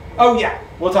opossum. Oh yeah,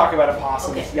 we'll talk about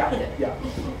opossums. Okay. Yeah, yeah.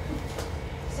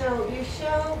 So you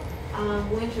show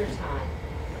winter time,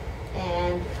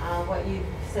 and what you've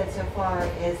said so far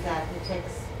is that the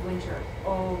ticks winter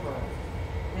over.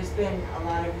 There's been a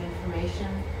lot of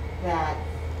information that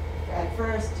at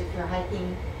first, if you're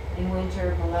hiking in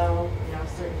winter below a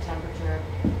certain temperature,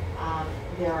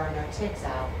 there are no ticks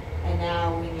out, and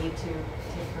now we need to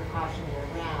take precaution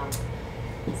year round.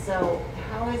 So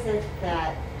how is it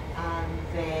that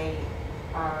they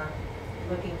are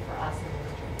looking for us in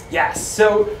winter? Yes,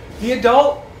 so the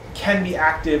adult can be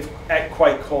active at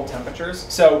quite cold temperatures.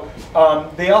 So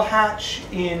they'll hatch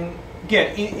in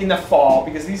the fall,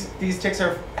 because these ticks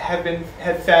have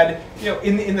fed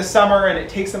in the summer, and it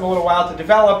takes them a little while to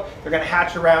develop. They're going to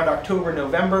hatch around October,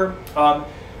 November,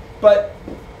 but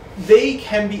they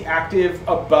can be active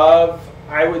above,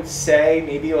 I would say,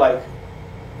 maybe like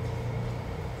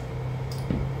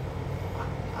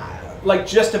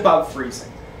just above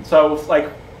freezing. So like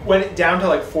when it down to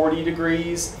like 40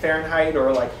 degrees Fahrenheit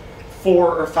or like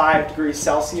 4 or 5 degrees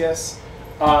Celsius,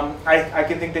 I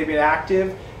can think they'd be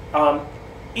active. And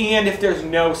if there's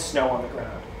no snow on the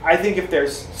ground. I think if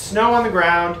there's snow on the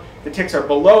ground, the ticks are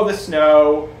below the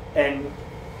snow, and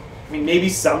I mean maybe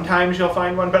sometimes you'll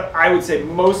find one, but I would say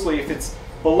mostly if it's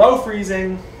below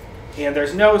freezing and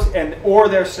there's or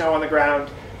there's snow on the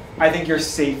ground, I think you're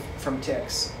safe from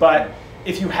ticks. But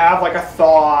if you have like a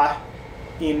thaw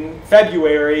in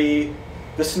February,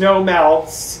 the snow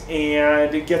melts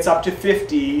and it gets up to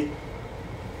 50,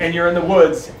 and you're in the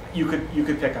woods, you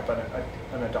could pick up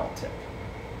an adult tick.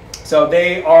 So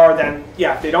they are then,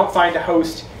 if they don't find a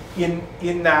host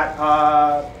in that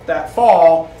that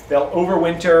fall, they'll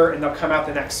overwinter and they'll come out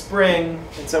the next spring,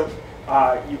 and so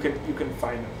you can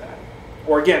find them then.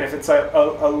 Or again, if it's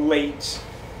a late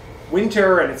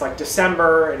winter and it's like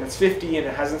December and it's 50 and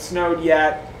it hasn't snowed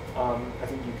yet, I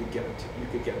think you could get a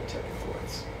tick in the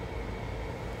woods.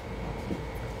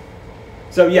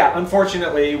 So yeah,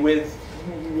 unfortunately, with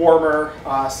warmer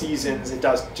seasons, it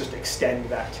does just extend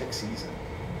that tick season.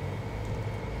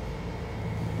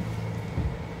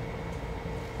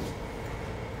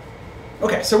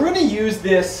 Okay, so we're going to use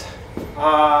this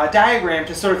diagram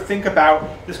to sort of think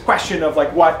about this question of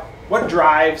like what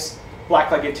drives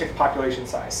black-legged tick population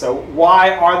size. So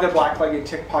why are the black-legged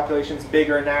tick populations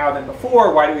bigger now than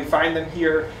before? Why do we find them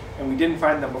here and we didn't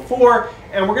find them before?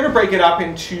 And we're going to break it up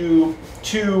into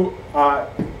two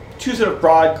sort of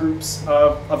broad groups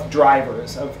of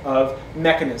drivers, of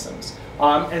mechanisms.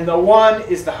 And the one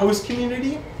is the host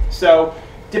community. So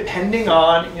depending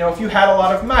on, if you had a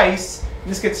lot of mice, and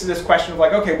this gets to this question of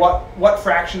like, okay, what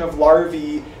fraction of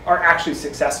larvae are actually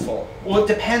successful? Well, it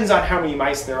depends on how many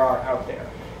mice there are out there.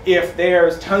 If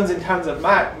there's tons and tons of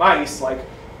mice, like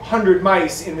 100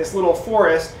 mice in this little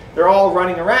forest, they're all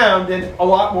running around, then a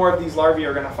lot more of these larvae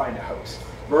are going to find a host.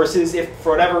 Versus if,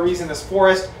 for whatever reason, this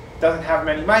forest doesn't have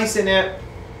many mice in it,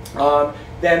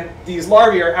 then these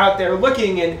larvae are out there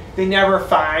looking and they never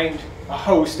find a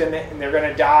host, and they're going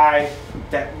to die.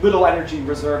 That little energy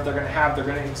reserve they're going to have, they're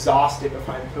going to exhaust it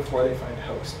before they find a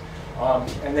host.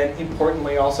 And then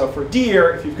importantly also for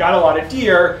deer, if you've got a lot of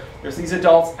deer, there's these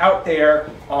adults out there,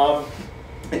 and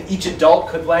each adult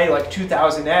could lay like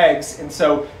 2,000 eggs, and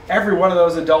so every one of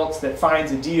those adults that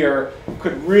finds a deer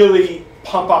could really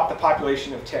pump up the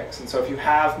population of ticks. And so if you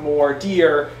have more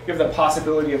deer, you have the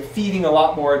possibility of feeding a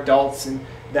lot more adults and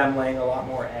them laying a lot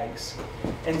more eggs.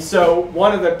 And so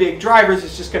one of the big drivers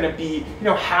is just going to be,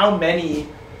 how many,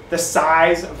 the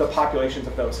size of the populations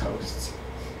of those hosts.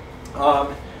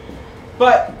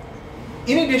 But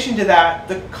in addition to that,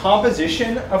 the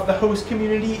composition of the host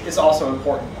community is also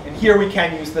important. And here we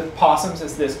can use the possums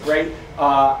as this great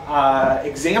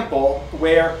example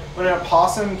where when an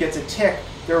opossum gets a tick,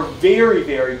 they're very,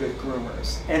 very good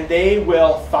groomers. And they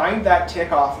will find that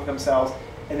tick off of themselves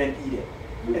and then eat it.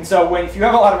 And so if you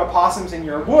have a lot of opossums in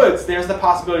your woods, there's the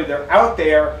possibility they're out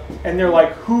there and they're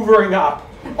like hoovering up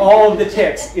all of the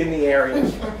ticks in the area.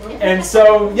 And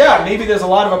so, yeah, maybe there's a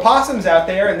lot of opossums out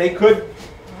there and they could,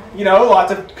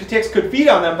 lots of ticks could feed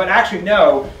on them, but actually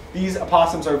no, these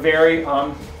opossums are very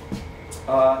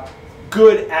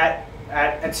good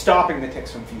at stopping the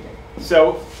ticks from feeding.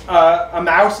 So a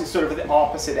mouse is sort of the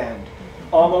opposite end.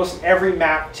 Almost every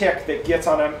tick that gets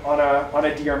on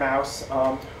a deer mouse,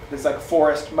 there's like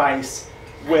forest mice,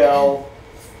 will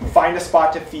find a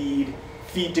spot to feed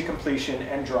to completion,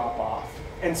 and drop off.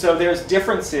 And so there's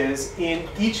differences in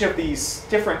each of these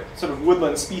different sort of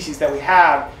woodland species that we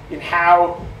have in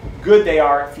how good they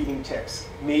are at feeding ticks.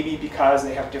 Maybe because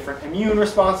they have different immune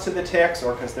response to the ticks,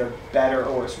 or because they're better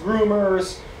or worse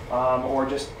groomers, or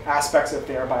just aspects of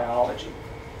their biology.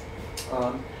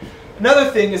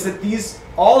 Another thing is that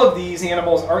all of these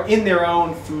animals are in their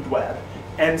own food web.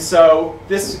 And so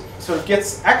this sort of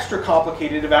gets extra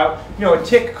complicated about, a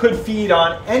tick could feed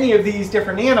on any of these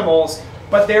different animals,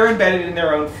 but they're embedded in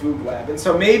their own food web. And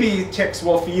so maybe ticks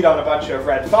will feed on a bunch of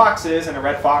red foxes, and a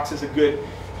red fox is a good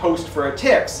host for a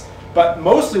ticks. But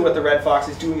mostly what the red fox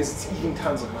is doing is it's eating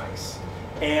tons of mice.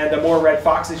 And the more red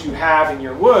foxes you have in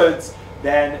your woods,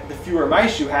 then the fewer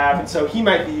mice you have. And so he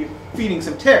might be feeding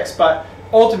some ticks, but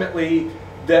ultimately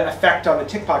the effect on the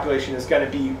tick population is going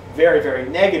to be very, very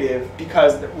negative,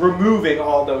 because removing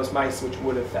all those mice which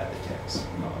would have fed the ticks.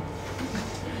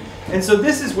 And so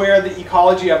this is where the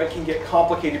ecology of it can get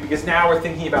complicated, because now we're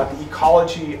thinking about the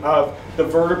ecology of the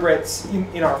vertebrates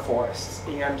in our forests,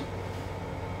 and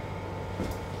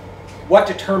what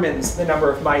determines the number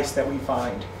of mice that we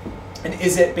find. And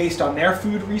is it based on their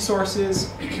food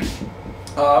resources,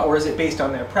 or is it based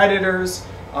on their predators?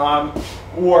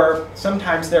 Or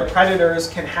sometimes their predators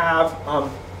can be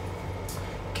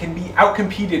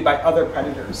outcompeted by other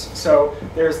predators. So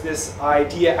there's this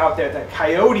idea out there that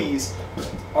coyotes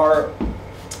are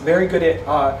very good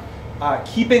at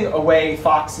keeping away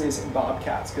foxes and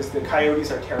bobcats, because the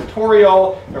coyotes are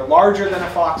territorial, they're larger than a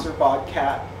fox or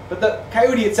bobcat, but the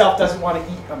coyote itself doesn't want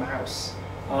to eat a mouse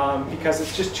because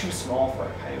it's just too small for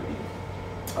a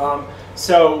coyote.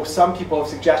 So some people have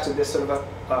suggested this sort of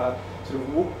a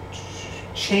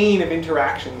chain of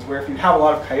interactions where if you have a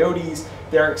lot of coyotes,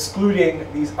 they're excluding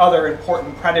these other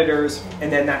important predators,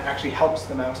 and then that actually helps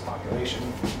the mouse population,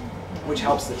 which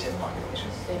helps the tick population.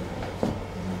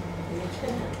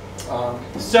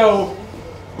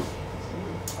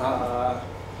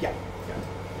 Yeah.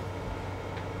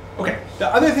 Okay, the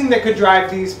other thing that could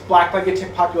drive these black-legged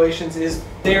tick populations is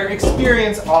their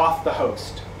experience off the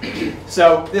host.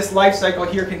 So this life cycle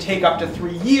here can take up to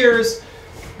 3 years.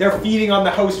 They're feeding on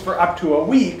the host for up to a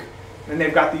week, and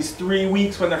they've got these 3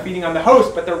 weeks when they're feeding on the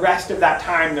host, but the rest of that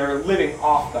time they're living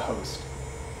off the host.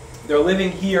 They're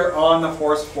living here on the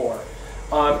forest floor.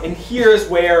 And here's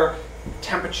where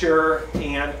temperature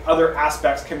and other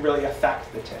aspects can really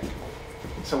affect the tick.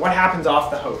 So what happens off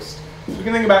the host? So we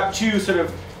can think about two sort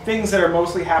of things that are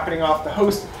mostly happening off the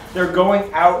host. They're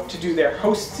going out to do their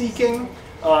host seeking.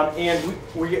 And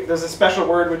there's a special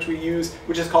word which we use,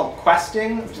 which is called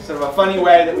questing, which is sort of a funny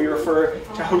way that we refer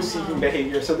to host-seeking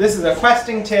behavior. So this is a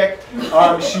questing tick.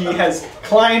 She has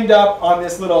climbed up on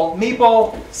this little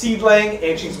maple seedling,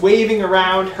 and she's waving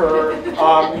around her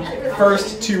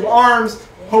first 2 arms,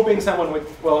 hoping someone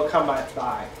will come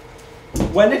by.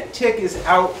 When a tick is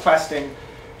out questing,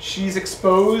 she's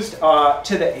exposed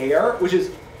to the air, which is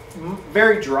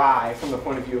very dry from the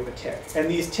point of view of a tick. And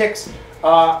these ticks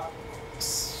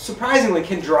surprisingly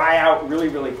can dry out really,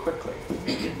 really quickly.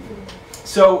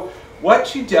 So what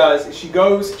she does is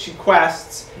she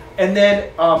quests, and then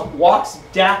walks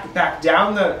back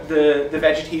down the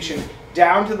vegetation,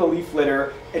 down to the leaf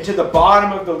litter, and to the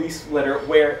bottom of the leaf litter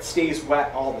where it stays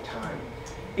wet all the time.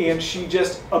 And she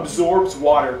just absorbs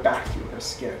water back through her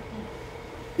skin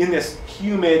in this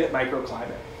humid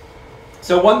microclimate.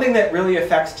 So one thing that really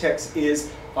affects ticks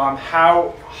is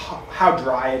how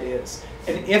dry it is.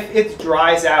 And if it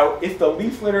dries out, if the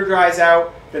leaf litter dries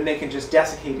out, then they can just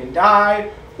desiccate and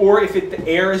die. Or if the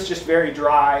air is just very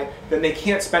dry, then they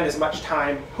can't spend as much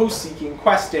time host-seeking,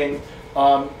 questing,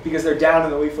 because they're down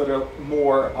in the leaf litter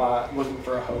more looking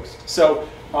for a host. So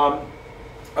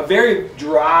a very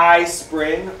dry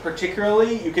spring,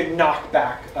 particularly, you can knock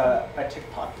back a tick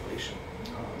population.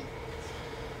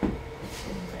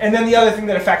 And then the other thing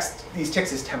that affects these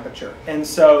ticks is temperature. And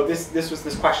so this was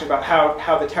this question about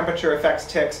how the temperature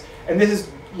affects ticks. And this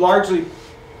is largely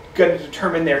going to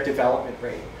determine their development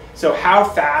rate. So how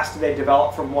fast do they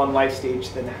develop from one life stage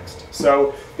to the next?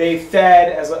 So they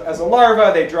fed as a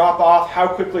larva, they drop off. How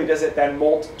quickly does it then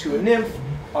molt to a nymph?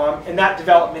 And that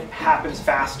development happens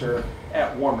faster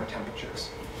at warmer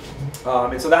temperatures.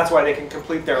 And so that's why they can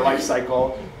complete their life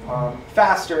cycle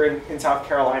faster in South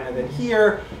Carolina than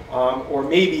here, or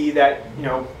maybe that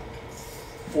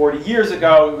 40 years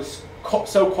ago it was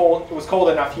so cold, it was cold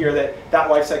enough here that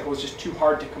life cycle was just too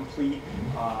hard to complete,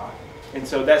 and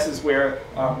so this is where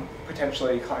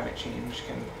potentially climate change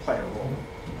can play a role.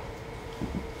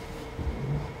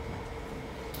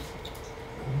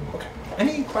 Okay.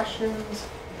 Any questions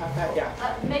about that?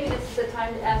 Yeah. Maybe this is the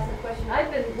time to ask the question.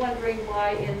 I've been wondering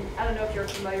why I don't know if you're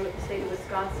familiar with the state of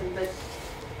Wisconsin, but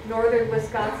northern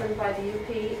Wisconsin by the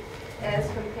UP as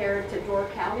compared to Door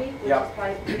County, which is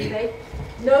by Green Bay.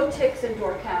 No ticks in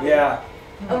Door County. Yeah.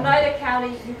 Oneida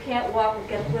County, you can't walk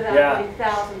without putting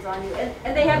thousands on you.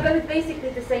 And they have basically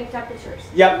the same temperatures.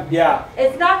 Yep, yeah.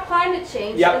 It's not climate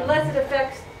change unless it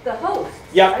affects the host,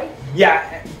 right?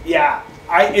 Yeah, yeah.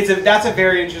 That's a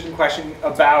very interesting question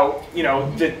about,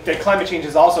 the climate change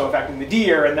is also affecting the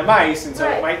deer and the mice, and so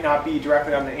it might not be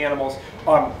directly on the animals.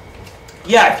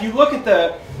 Yeah, if you look at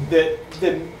the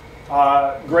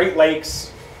Great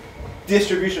Lakes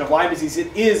distribution of Lyme disease,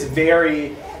 it is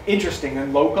very interesting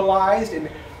and localized, and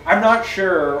I'm not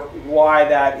sure why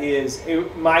that is.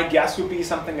 My guess would be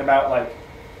something about like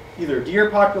either deer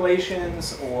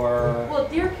populations or... Well,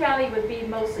 Deer County would be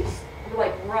mostly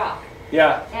like rock.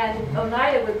 Yeah. And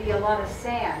Oneida would be a lot of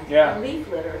sand Yeah. and leaf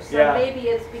litter. So Yeah. maybe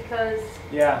it's because...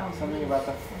 Yeah, something about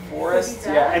the forest.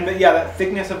 That. Yeah, and that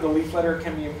thickness of the leaf litter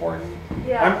can be important.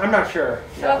 Yeah. I'm not sure.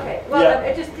 Yeah. Okay. Well, Yeah.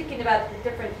 I'm just thinking about the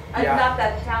different... Yeah. Not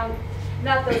that town,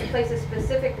 not those places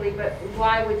specifically, but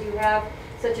why would you have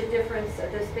such a difference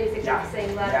at this basically the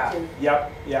same latitude? Yeah.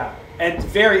 Yep. Yeah. And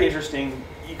very interesting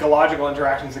ecological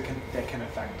interactions that can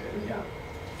affect it. Yeah.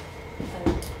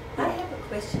 I have a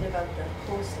question about the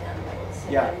host animals,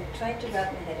 and Yeah. I'm trying to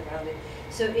wrap my head around it.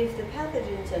 So if the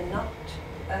pathogens are not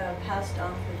passed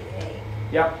on through the egg,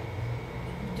 Yep.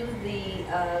 do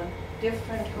the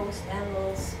different host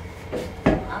animals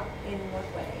come up in what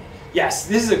way? Yes,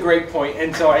 this is a great point,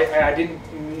 and so I didn't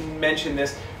mention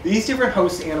this. These different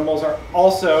host animals are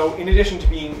also, in addition to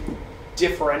being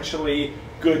differentially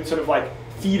good sort of like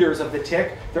feeders of the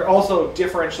tick, they're also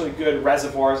differentially good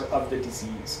reservoirs of the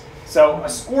disease. So a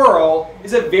squirrel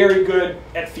is a very good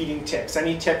at feeding ticks.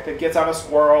 Any tick that gets on a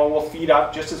squirrel will feed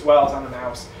up just as well as on a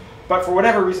mouse. But for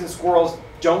whatever reason, squirrels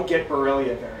don't get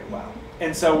Borrelia very well.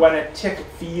 And so when a tick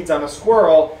feeds on a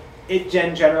squirrel, it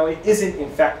generally isn't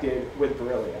infected with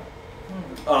Borrelia.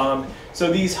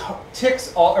 So these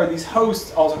ticks, or these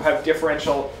hosts, also have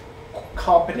differential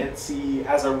competency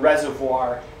as a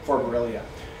reservoir for Borrelia.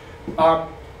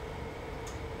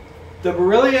 The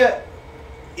Borrelia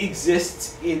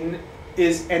exists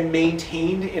and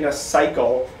maintained in a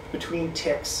cycle between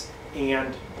ticks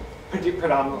and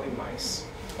predominantly mice.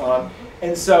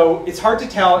 And so it's hard to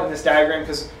tell in this diagram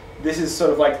because this is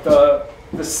sort of like the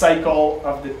cycle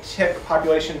of the tick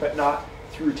population, but not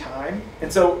through time.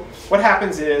 And so what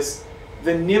happens is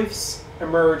the nymphs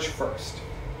emerge first.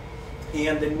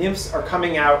 And the nymphs are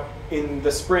coming out in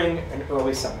the spring and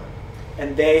early summer.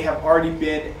 And they have already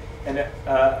been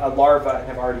a larva and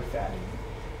have already fed.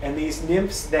 And these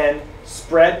nymphs then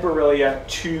spread Borrelia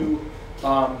to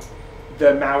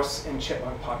the mouse and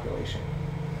chipmunk population.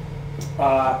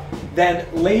 Then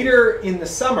later in the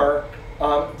summer,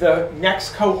 the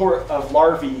next cohort of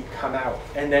larvae come out.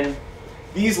 And then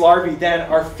these larvae then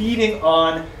are feeding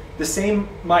on the same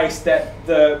mice that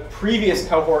the previous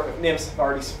cohort of nymphs have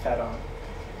already fed on.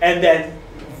 And then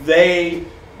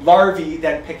larvae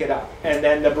then pick it up. And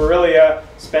then the Borrelia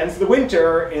spends the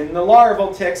winter in the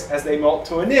larval ticks as they molt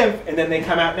to a nymph, and then they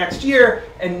come out next year,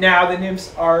 and now the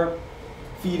nymphs are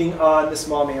feeding on the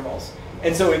small mammals.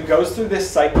 And so it goes through this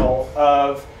cycle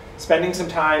of spending some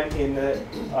time in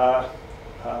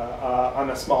on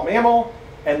a small mammal,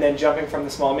 and then jumping from the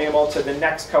small mammal to the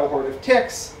next cohort of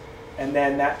ticks, and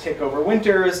then that tick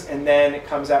overwinters, and then it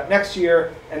comes out next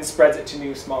year and spreads it to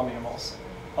new small mammals.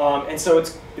 And so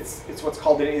it's what's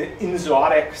called an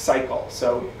enzootic cycle.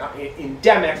 So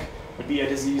endemic would be a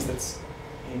disease that's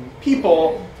in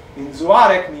people.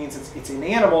 Enzootic means it's in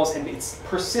animals, and it's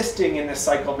persisting in this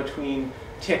cycle between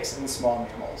ticks and small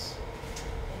mammals.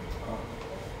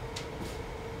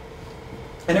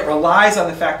 And it relies on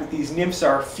the fact that these nymphs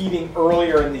are feeding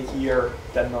earlier in the year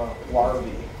than the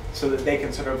larvae, so that they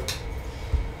can sort of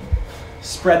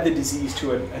spread the disease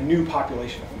to a new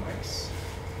population of mice.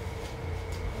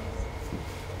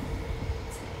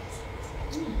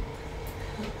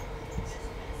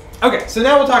 Okay, so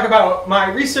now we'll talk about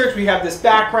my research. We have this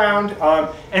background,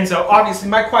 and so obviously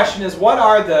my question is, what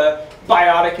are the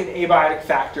biotic and abiotic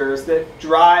factors that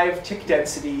drive tick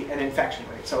density and infection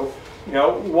rate? So, you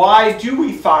know, why do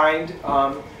we find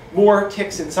more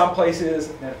ticks in some places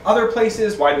than other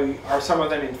places? Why are some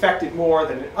of them infected more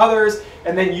than in others?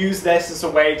 And then use this as a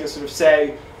way to sort of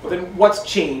say, well, then what's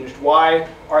changed? Why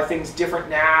are things different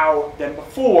now than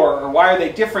before? Or why are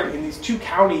they different in these 2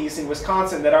 counties in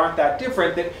Wisconsin that aren't that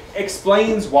different? That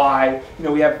explains why, you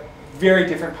know, we have very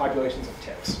different populations of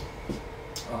ticks.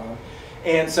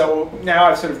 And so now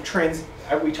I've sort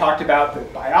of we talked about the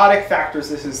biotic factors.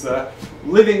 This is the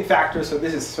living factor. So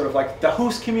this is sort of like the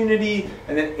host community.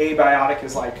 And then abiotic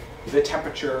is like the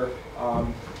temperature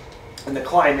and the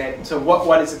climate. So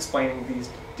what is explaining these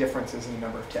differences in the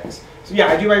number of ticks? So yeah,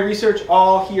 I do my research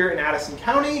all here in Addison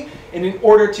County. And in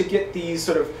order to get these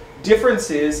sort of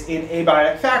differences in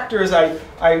abiotic factors,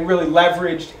 I really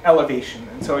leveraged elevation.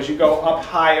 And so as you go up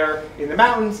higher in the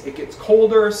mountains, it gets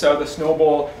colder. So the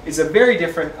snowball is a very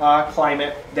different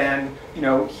climate than, you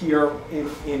know, here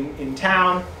in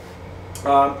town.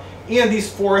 And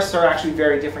these forests are actually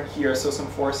very different here. So some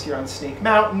forests here on Snake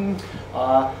Mountain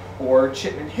or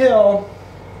Chipman Hill,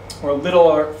 or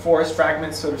little forest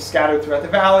fragments sort of scattered throughout the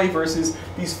valley, versus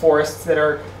these forests that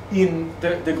are in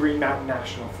the Green Mountain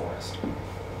National Forest.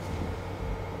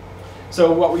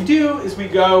 So what we do is we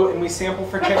go and we sample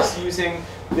for ticks using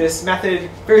this method,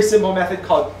 very simple method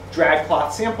called drag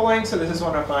cloth sampling. So this is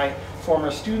one of my former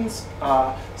students,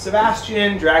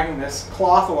 Sebastian, dragging this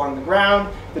cloth along the ground.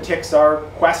 The ticks are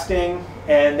questing,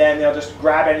 and then they'll just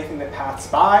grab anything that passes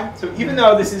by. So even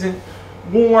though this isn't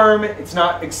warm, it's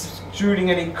not extruding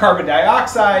any carbon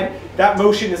dioxide, that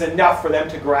motion is enough for them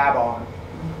to grab on.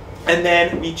 And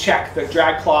then we check the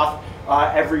drag cloth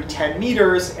every 10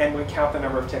 meters, and we count the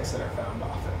number of ticks that are found on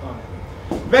it.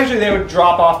 Eventually they would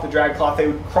drop off the drag cloth, they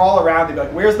would crawl around, they'd be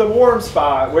like, where's the warm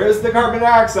spot? Where's the carbon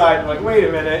dioxide? I'm like, wait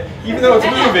a minute, even though it's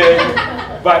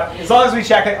moving, but as long as we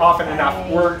check it often enough,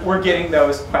 we're getting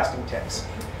those questing ticks.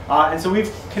 And so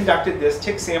we've conducted this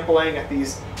tick sampling at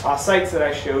these sites that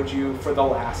I showed you for the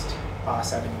last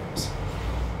 7 years.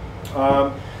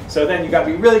 So then you've got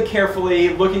to be really carefully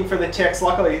looking for the ticks.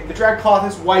 Luckily, the drag cloth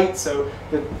is white, so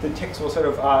the ticks will sort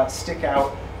of stick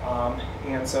out.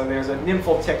 And so there's a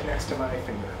nymphal tick next to my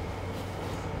finger.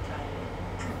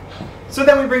 So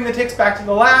then we bring the ticks back to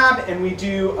the lab, and we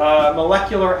do a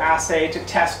molecular assay to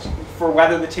test for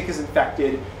whether the tick is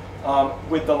infected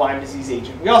with the Lyme disease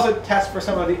agent. We also test for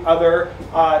some of the other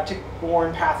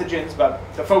tick-borne pathogens, but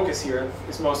the focus here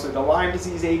is mostly the Lyme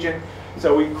disease agent.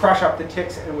 So we crush up the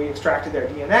ticks and we extracted their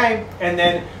DNA, and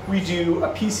then we do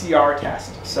a PCR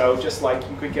test. So just like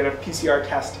you could get a PCR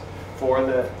test for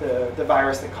the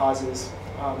virus that causes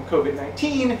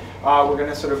COVID-19, we're going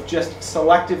to sort of just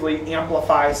selectively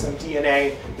amplify some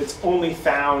DNA that's only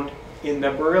found in the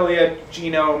Borrelia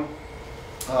genome,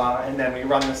 and then we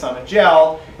run this on a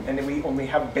gel, and then we only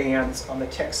have bands on the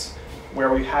ticks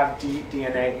where we have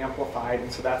DNA amplified,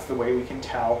 and so that's the way we can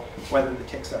tell whether the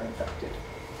ticks are infected.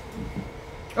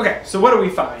 Okay, so what do we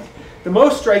find? The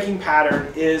most striking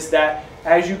pattern is that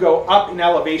as you go up in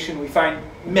elevation, we find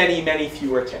many, many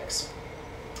fewer ticks.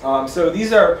 So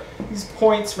these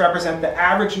points represent the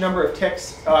average number of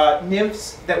ticks,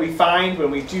 nymphs that we find when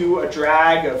we do a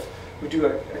drag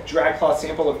cloth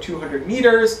sample of 200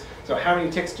 meters. So how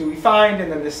many ticks do we find? And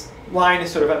then this line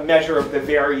is sort of a measure of the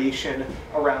variation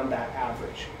around that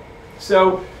average.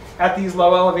 So at these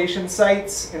low elevation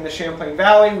sites in the Champlain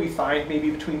Valley, we find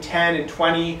maybe between 10 and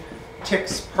 20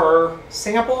 ticks per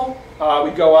sample.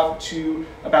 We go up to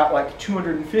about like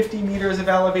 250 meters of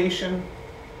elevation,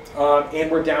 and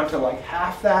we're down to like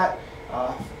half that,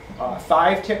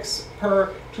 5 ticks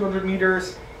per 200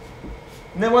 meters.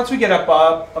 And then once we get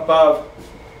above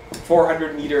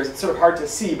 400 meters, it's sort of hard to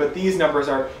see, but these numbers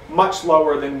are much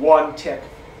lower than 1 tick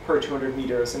per 200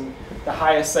 meters. And the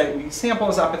highest site we sample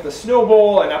is up at the Snow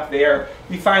Bowl, and up there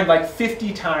we find like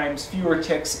 50 times fewer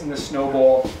ticks in the Snow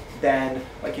Bowl than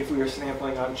like if we were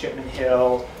sampling on Chipman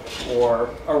Hill or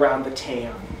around the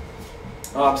Tam.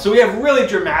 So we have really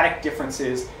dramatic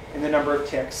differences in the number of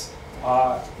ticks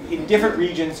in different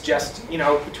regions, just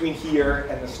between here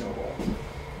and the Snow Bowl.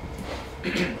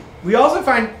 We also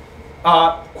find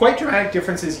quite dramatic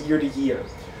differences year to year.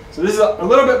 So this is a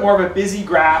little bit more of a busy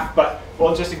graph, but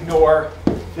we'll just ignore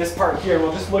this part here.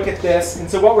 We'll just look at this. And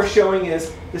so what we're showing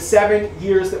is the 7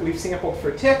 years that we've sampled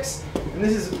for ticks. And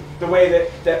this is the way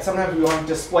that sometimes we want to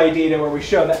display data where we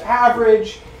show the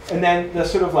average and then the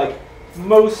sort of like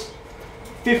most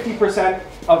 50%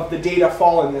 of the data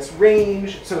fall in this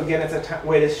range. So again, it's a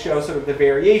way to show sort of the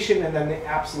variation and then the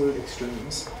absolute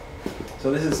extremes.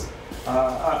 So this is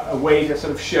a way to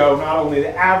sort of show not only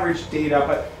the average data,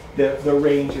 but the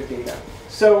range of data.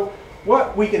 So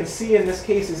what we can see in this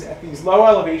case is at these low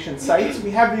elevation sites,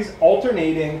 we have these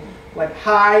alternating like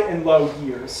high and low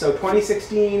years. So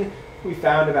 2016, we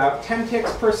found about 10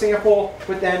 ticks per sample,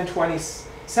 but then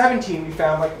 2017, we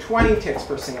found like 20 ticks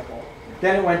per sample.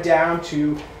 Then it went down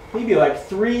to maybe like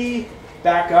 3,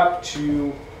 back up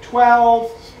to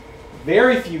 12,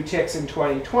 very few ticks in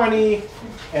 2020,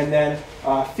 and then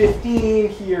 15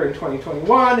 here in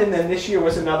 2021, and then this year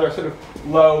was another sort of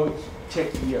low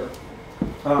tick year.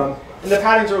 And the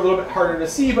patterns are a little bit harder to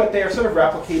see, but they are sort of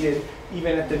replicated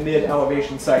even at the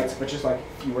mid-elevation sites, but just like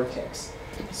fewer ticks.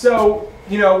 So,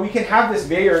 you know, we can have this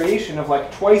variation of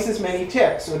like twice as many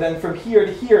ticks, or then from here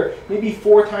to here, maybe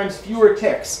 4 times fewer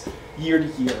ticks year to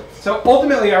year. So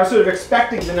ultimately, I was sort of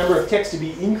expecting the number of ticks to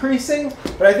be increasing,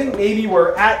 but I think maybe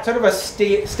we're at sort of a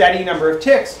steady number of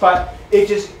ticks, but it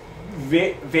just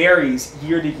varies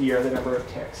year to year, the number of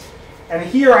ticks. And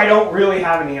here, I don't really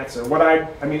have an answer.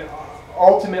 I mean,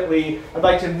 ultimately, I'd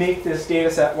like to make this data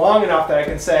set long enough that I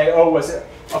can say, oh, was it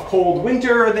a cold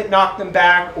winter that knocked them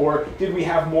back, or did we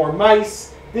have more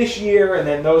mice this year, and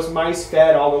then those mice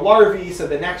fed all the larvae, so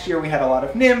the next year we had a lot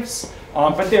of nymphs.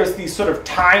 But there's these sort of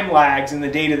time lags in the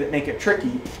data that make it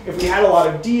tricky. If we had a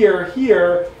lot of deer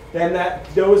here, then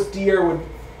those deer would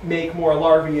make more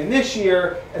larvae in this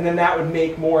year, and then that would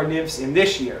make more nymphs in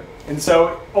this year. And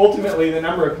so ultimately, the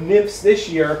number of nymphs this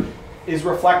year is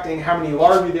reflecting how many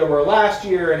larvae there were last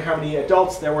year and how many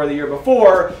adults there were the year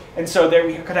before. And so there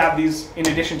we could have these, in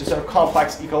addition to sort of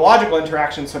complex ecological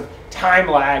interactions, sort of time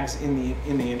lags in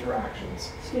the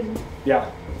interactions. Excuse me.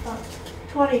 Yeah.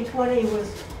 2020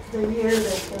 was the year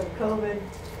that COVID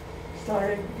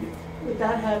started. Would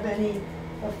that have any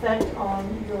effect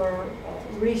on your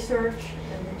research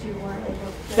and that you weren't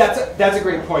able to? That's a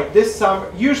great point. This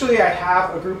summer, usually I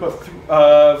have a group of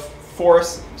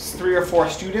 3 or 4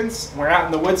 students. We're out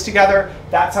in the woods together.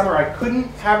 That summer I couldn't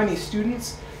have any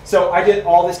students, so I did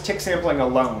all this tick sampling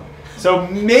alone. So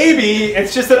maybe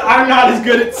it's just that I'm not as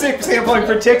good at tick sampling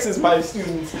for ticks as my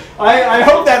students. I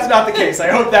hope that's not the case. I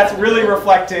hope that's really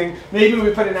reflecting. Maybe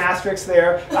we put an asterisk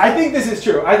there. I think this is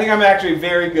true. I think I'm actually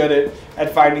very good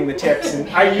at finding the ticks, and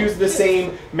I use the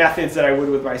same methods that I would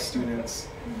with my students.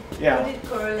 Yeah. Would it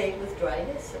correlate with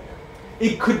dryness or not?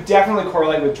 It could definitely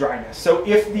correlate with dryness. So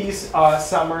if these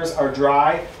summers are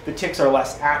dry, the ticks are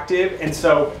less active, and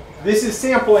so this is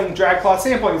sampling, drag cloth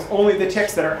sampling, is only the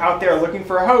ticks that are out there looking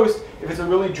for a host. If it's a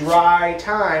really dry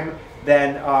time,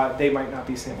 then they might not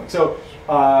be sampling. So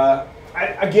I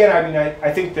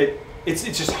think that it's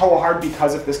just so hard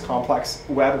because of this complex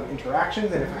web of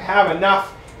interactions, and if I have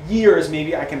enough years,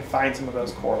 maybe I can find some of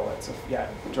those correlates of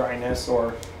dryness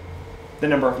or the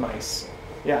number of mice.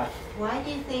 Yeah. Why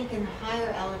do you think in higher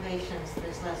elevations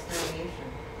there's less variation?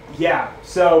 Yeah,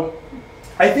 so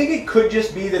I think it could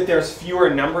just be that there's fewer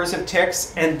numbers of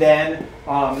ticks, and then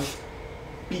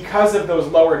because of those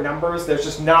lower numbers, there's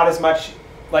just not as much,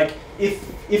 like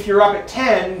if you're up at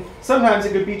 10, sometimes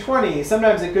it could be 20,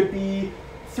 sometimes it could be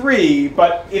 3,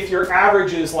 but if your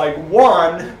average is like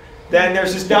 1, then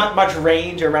there's just not much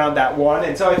range around that 1.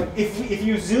 And so if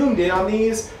you zoomed in on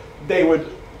these, there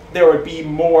would be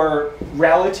more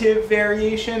relative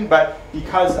variation, but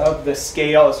because of the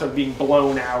scale, it's sort of being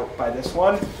blown out by this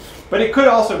one. But it could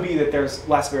also be that there's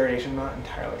less variation, I'm not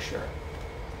entirely sure.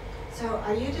 So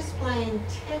are you displaying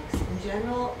ticks in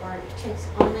general, or ticks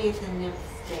only at the nymph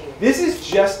stage? This is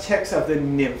just ticks of the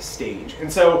nymph stage.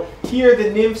 And so here the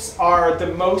nymphs are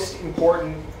the most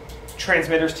important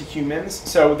transmitters to humans.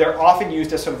 So they're often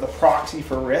used as sort of the proxy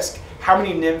for risk. How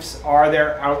many nymphs are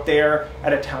there out there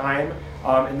at a time?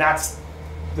 And that's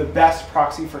the best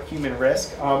proxy for human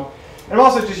risk. And I'm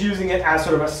also just using it as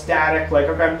sort of a static, like,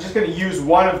 okay, I'm just going to use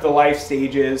one of the life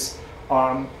stages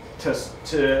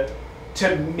to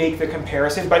make the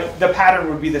comparison, but the pattern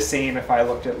would be the same if I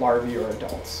looked at larvae or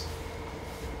adults.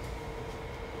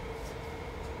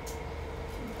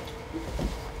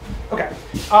 Okay,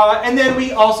 and then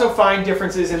we also find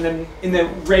differences in the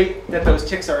rate that those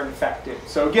ticks are infected.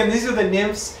 So again, these are the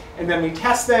nymphs, and then we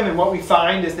test them, and what we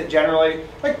find is that generally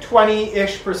like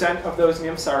 20-ish% of those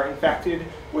nymphs are infected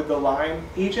with the Lyme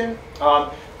agent.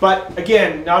 But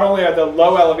again, not only are the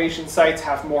low elevation sites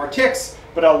have more ticks,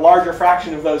 but a larger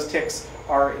fraction of those ticks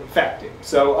are infected.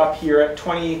 So up here at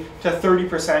 20 to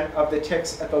 30% of the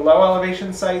ticks at the low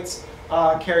elevation sites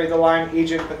carry the Lyme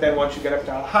agent, but then once you get up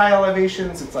to high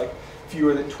elevations, it's like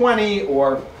fewer than 20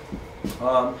 or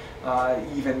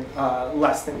even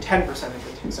less than 10% of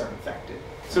the ticks are infected.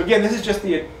 So again, this is just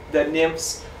the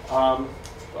nymphs,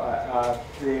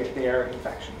 their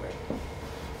infection rate.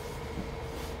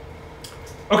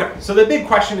 Okay, so the big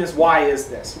question is, why is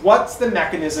this? What's the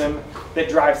mechanism that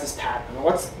drives this pattern?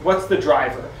 What's the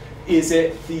driver? Is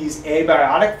it these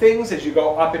abiotic things? As you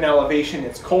go up in elevation,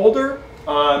 it's colder,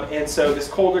 and so this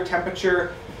colder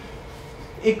temperature,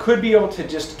 it could be able to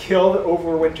just kill the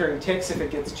overwintering ticks if it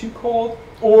gets too cold,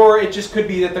 or it just could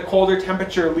be that the colder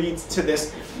temperature leads to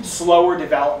this slower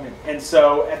development. And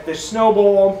so at the Snow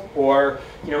Bowl, or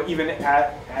even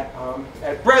at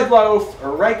Breadloaf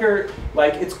or Reichert,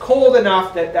 like it's cold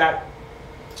enough that that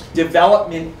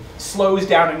development slows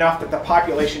down enough that the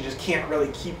population just can't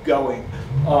really keep going.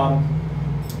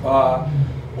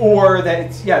 Or that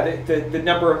it's, the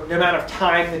amount of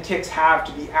time the ticks have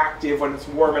to be active when it's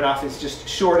warm enough is just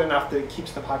short enough that it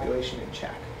keeps the population in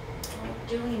check.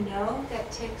 Do we know that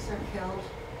ticks are killed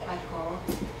by cold?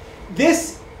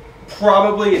 This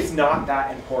probably is not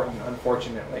that important,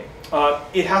 unfortunately.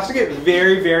 It has to get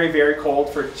very, very, very cold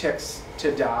for ticks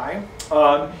to die.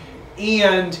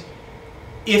 And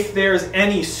if there's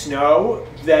any snow,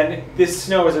 then this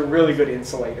snow is a really good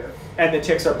insulator, and the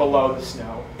ticks are below the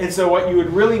snow. And so what you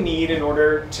would really need in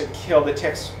order to kill the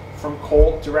ticks from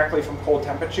directly from cold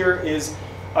temperature is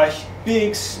a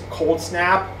big cold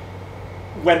snap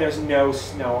when there's no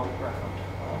snow on the ground.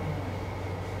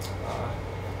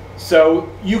 So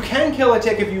you can kill a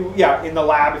tick if you, in the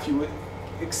lab, if you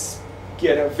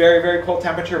get a very, very cold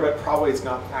temperature, but probably it's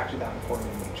not actually that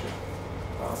important in nature.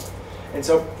 And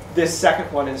so this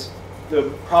second one is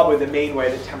probably the main way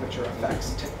that temperature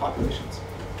affects tick populations.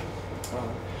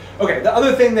 Okay, the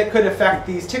other thing that could affect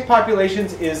these tick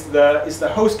populations is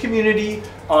the host community,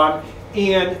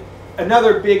 and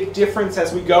another big difference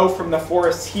as we go from the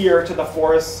forests here to the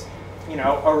forests,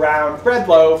 around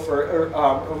Breadloaf or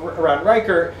around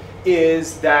Reichert,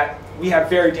 is that we have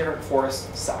very different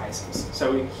forest sizes.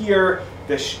 So here,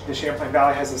 the Champlain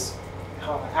Valley has this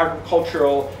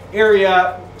agricultural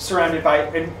area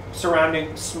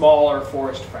surrounding smaller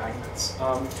forest fragments,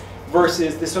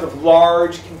 versus this sort of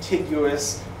large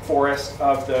contiguous forest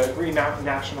of the Green Mountain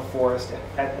National Forest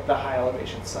at the high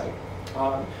elevation site.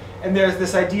 And there's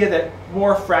this idea that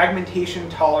more fragmentation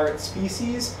tolerant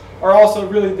species are also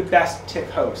really the best tick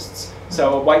hosts.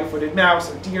 So a white-footed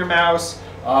mouse, a deer mouse,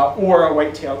 or a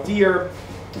white-tailed deer.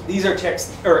 These are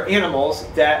ticks or animals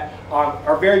that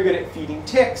are very good at feeding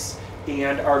ticks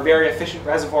and are very efficient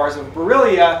reservoirs of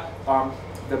Borrelia.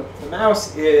 The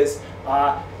mouse is,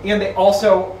 and they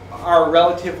also are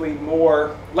relatively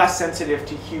less sensitive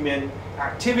to human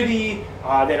activity.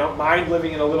 They don't mind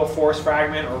living in a little forest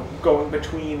fragment or going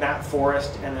between that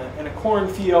forest and a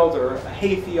cornfield or a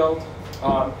hayfield.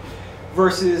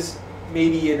 Versus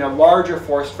maybe in a larger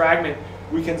forest fragment,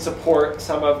 we can support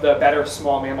some of the better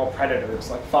small mammal predators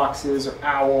like foxes or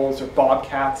owls or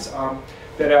bobcats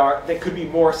that could be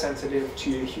more sensitive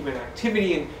to human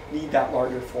activity and need that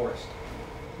larger forest.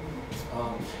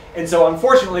 And so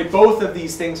unfortunately, both of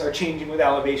these things are changing with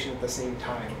elevation at the same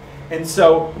time. And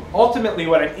so ultimately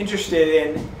what I'm interested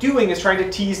in doing is trying to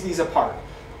tease these apart.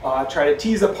 Try to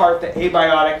tease apart the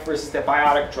abiotic versus the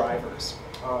biotic drivers.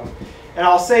 And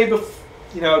I'll say,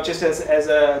 just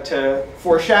to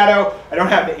foreshadow, I don't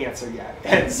have the answer yet.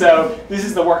 And so this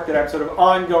is the work that I'm sort of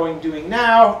ongoing doing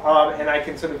now, and I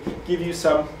can sort of give you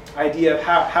some idea of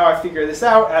how I figure this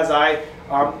out as I,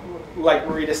 like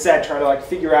Marita said, try to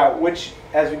figure out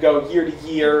as we go year to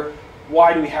year,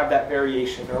 why do we have that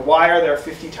variation? Or why are there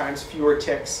 50 times fewer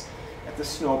ticks at the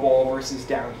Snow Bowl versus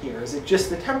down here? Is it just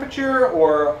the temperature,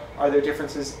 or are there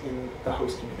differences in the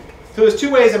host community? So there's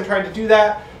two ways I'm trying to do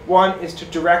that. One is to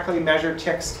directly measure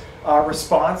ticks'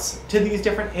 response to these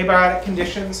different abiotic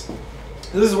conditions.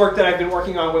 This is work that I've been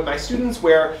working on with my students,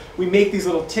 where we make these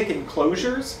little tick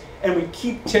enclosures and we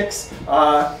keep ticks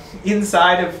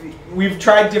inside of. We've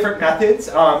tried different methods,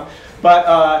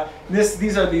 but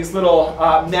these are these little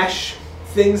mesh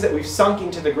things that we've sunk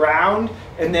into the ground,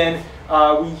 and then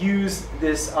we use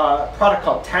this product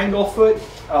called Tanglefoot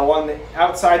along the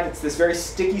outside. That's this very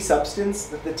sticky substance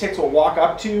that the ticks will walk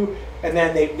up to, and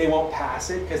then they won't pass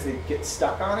it because they get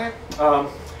stuck on it.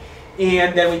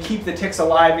 And then we keep the ticks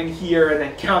alive in here and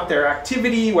then count their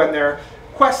activity when they're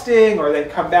questing, or then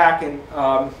come back and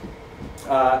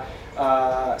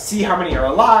see how many are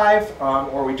alive,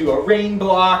 or we do a rain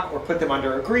block or put them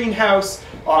under a greenhouse.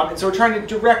 And so we're trying to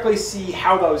directly see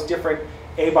how those different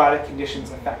abiotic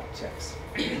conditions affect ticks.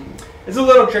 It's a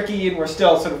little tricky, and we're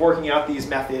still sort of working out these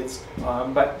methods,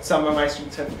 but some of my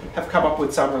students have come up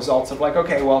with some results of like,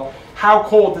 okay, well, how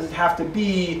cold does it have to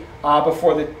be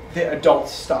before the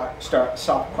adults stop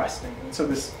questing? And so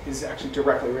this is actually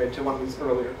directly related to one of these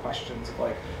earlier questions of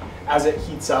like, as it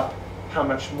heats up, how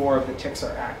much more of the ticks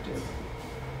are active.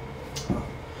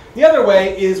 The other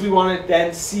way is we want to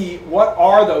then see what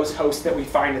are those hosts that we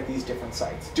find at these different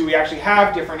sites. Do we actually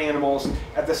have different animals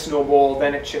at the Snow Bowl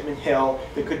than at Chipman Hill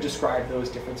that could describe those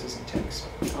differences in ticks?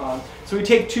 So we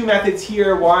take two methods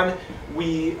here. One,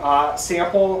 we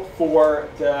sample for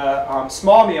the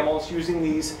small mammals using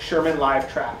these Sherman live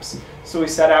traps. So we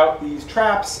set out these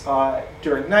traps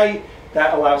during night.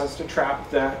 That allows us to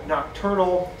trap the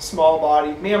nocturnal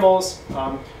small-bodied mammals.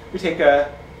 We tag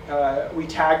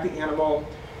the animal,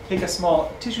 take a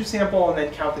small tissue sample, and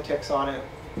then count the ticks on it.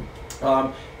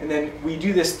 And then we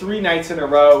do this 3 nights in a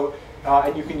row,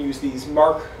 and you can use these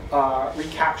mark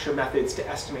recapture methods to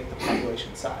estimate the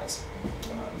population size.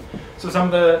 So some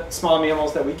of the small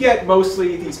mammals that we get,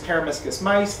 mostly these Paramuscus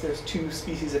mice. There's 2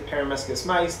 species of Paramuscus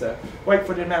mice, the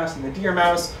white-footed mouse and the deer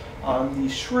mouse.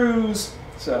 These shrews,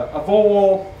 it's a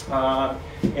vole,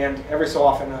 and every so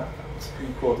often it's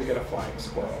pretty cool to get a flying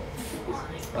squirrel.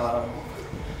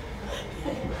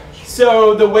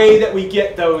 So the way that we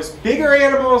get those bigger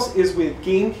animals is with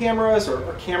game cameras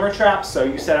or camera traps. So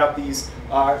you set up these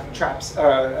cameras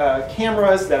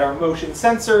that are motion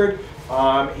censored,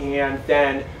 and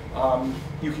then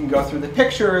you can go through the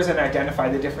pictures and identify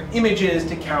the different images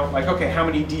to count, like, okay, how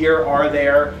many deer are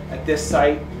there at this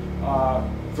site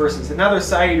versus another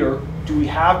site, or do we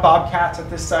have bobcats at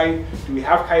this site? Do we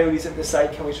have coyotes at this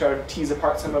site? Can we try to tease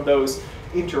apart some of those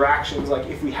interactions? Like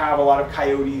if we have a lot of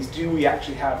coyotes, do we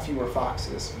actually have fewer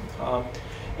foxes?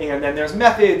 And then there's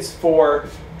methods for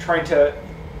trying to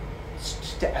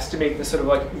estimate the sort of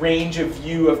like range of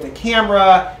view of the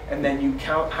camera, and then you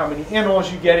count how many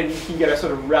animals you get, and you can get a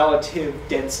sort of relative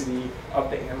density of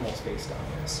the animals based on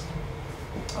this.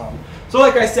 So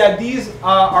like I said, these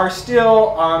are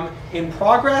still in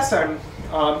progress. I'm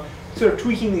sort of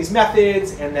tweaking these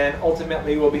methods, and then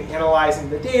ultimately we'll be analyzing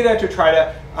the data to try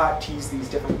to tease these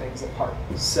different things apart.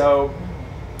 So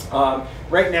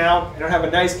right now, I don't have a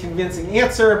nice convincing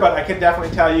answer, but I could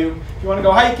definitely tell you, if you want to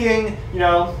go hiking, you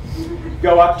know,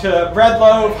 go up to Bread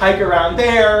Loaf, hike around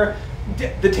there.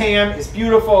 The TAM is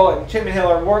beautiful, and Chipman Hill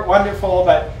are wonderful,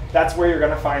 but that's where you're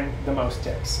going to find the most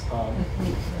ticks.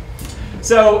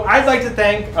 So I'd like to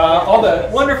thank all the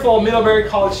wonderful Middlebury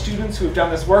College students who have done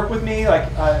this work with me. You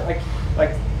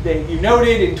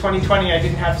noted, in 2020 I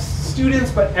didn't have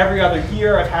students, but every other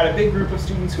year I've had a big group of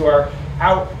students who are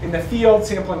out in the field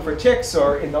sampling for ticks,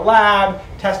 or in the lab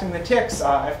testing the ticks.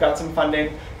 I've got some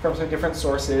funding from some different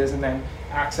sources, and then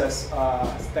access,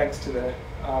 thanks to the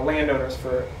landowners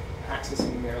for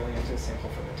accessing their land to sample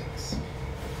for the ticks.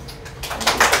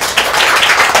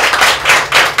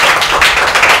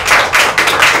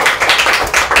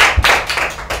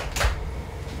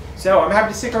 So I'm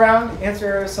happy to stick around,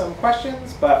 answer some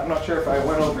questions, but I'm not sure if I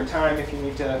went over time. If you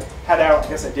need to head out, I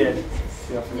guess I did.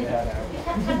 Feel free to head out.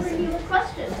 Pepper me with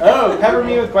questions. Oh, pepper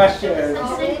me with questions.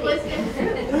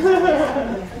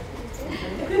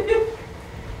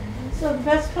 So the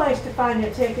best place to find a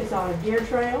tick is on a deer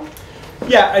trail?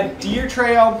 Yeah, a deer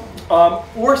trail,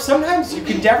 or sometimes you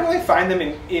can definitely find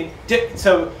them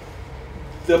so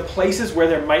the places where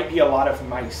there might be a lot of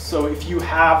mice. So if you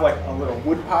have like a little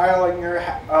wood pile in your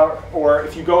or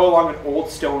if you go along an old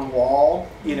stone wall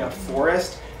in a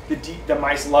forest, the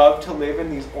mice love to live in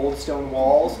these old stone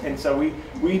walls, and so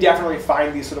we definitely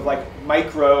find these sort of like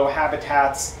micro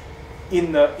habitats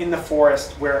in the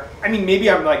forest where, I mean, maybe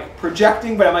I'm like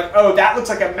projecting, but I'm like, oh, that looks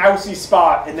like a mousy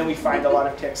spot, and then we find a lot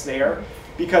of ticks there,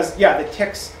 because yeah, the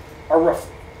ticks are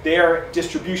their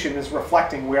distribution is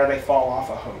reflecting where they fall off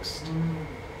a host.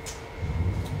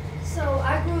 So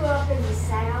I grew up in the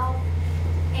South,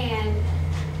 and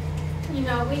you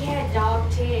know, we had dog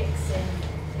ticks,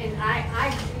 and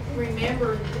I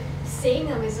remember seeing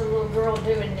them as a little girl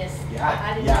doing this. Yeah,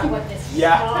 I didn't know what this was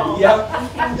called. Yep.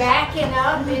 And backing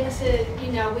up into,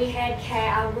 you know, we had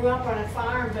I grew up on a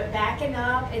farm, but backing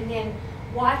up and then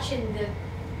watching the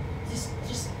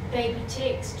just baby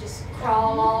ticks just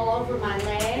crawl all over my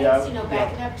legs, you know,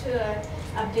 backing up to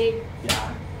a big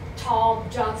tall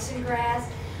Johnson grass.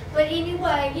 But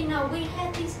anyway, you know, we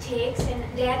had these ticks, and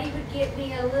Daddy would get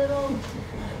me a little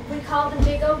we called them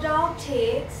big old dog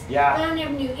ticks. Yeah. But I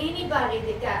never knew anybody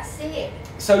that got sick.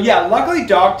 So yeah, luckily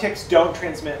dog ticks don't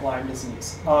transmit Lyme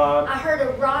disease. I heard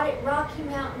of Rocky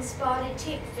Mountain spotted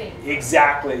tick fever.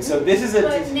 Exactly. So this is a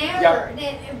But never.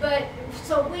 But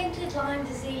so when did Lyme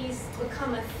disease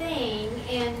become a thing?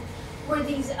 And were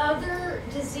these other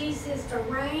diseases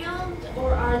around,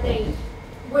 or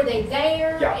were they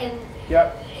there? Yeah. And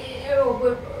Yep.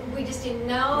 or we just didn't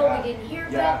know. Yeah. We didn't hear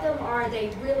Yeah. about them. Or are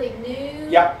they really new?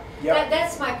 Yep. Yep.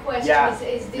 That's my question. Yeah.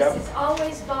 Is this Yep. has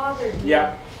always bothered me?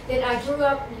 Yep. That I grew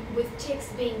up with ticks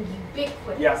being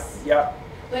ubiquitous. Yep. Yep.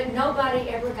 But nobody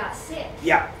ever got sick.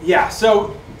 Yeah. Yeah.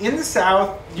 So in the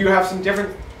South, you have some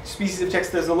different species of ticks.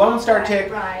 There's the Lone Star tick.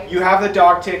 Right. You have the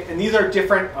dog tick, and these are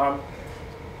different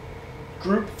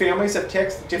group families of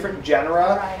ticks, different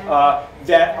genera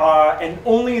and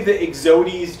only the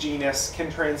Ixodes genus can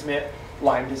transmit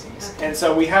Lyme disease. Okay. And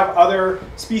so we have other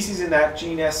species in that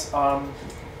genus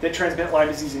that transmit Lyme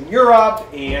disease in Europe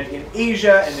and in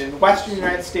Asia and in the Western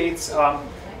United States.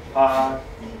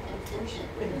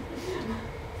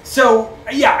 So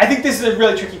yeah, I think this is a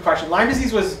really tricky question. Lyme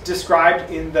disease was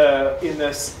described in the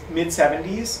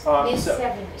mid-70s.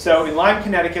 Mid-70s. So in Lyme,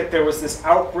 Connecticut, there was this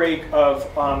outbreak of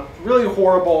really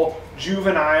horrible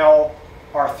juvenile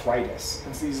arthritis.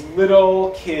 And so these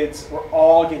little kids were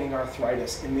all getting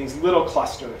arthritis in these little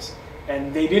clusters,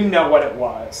 and they didn't know what it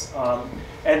was.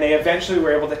 And they eventually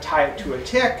were able to tie it to a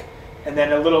tick, and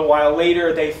then a little while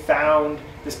later they found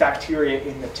this bacteria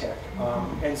in the tick.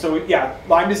 And so yeah,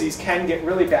 Lyme disease can get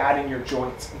really bad in your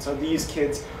joints. And so these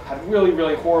kids had really,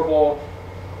 really horrible,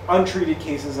 untreated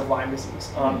cases of Lyme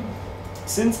disease.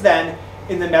 Since then,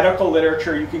 in the medical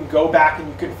literature, you can go back and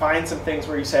you can find some things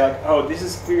where you say like, oh, this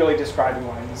is clearly describing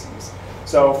Lyme disease.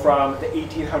 So from the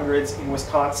 1800s in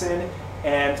Wisconsin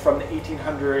and from the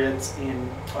 1800s in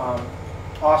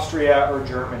Austria or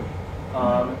Germany,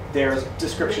 there's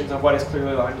descriptions of what is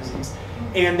clearly Lyme disease.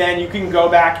 And then you can go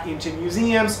back into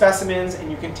museum specimens and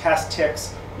you can test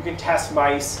ticks, you can test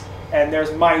mice, and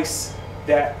there's mice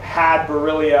that had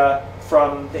Borrelia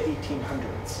from the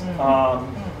 1800s.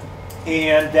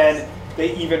 And then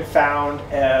they even found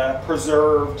a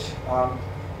preserved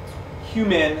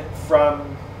human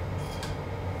from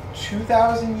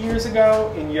 2,000 years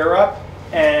ago in Europe,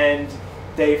 and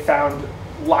they found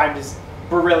Lyme disease,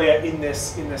 Borrelia in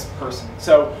this person.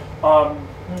 So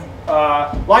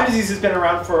Lyme disease has been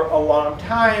around for a long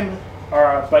time,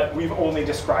 but we've only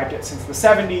described it since the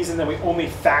 70s, and then we only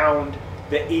found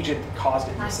the agent that caused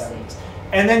it in the 70s.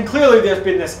 And then clearly there's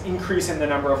been this increase in the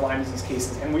number of Lyme disease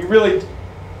cases, and we really,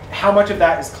 how much of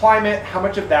that is climate, how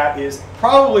much of that is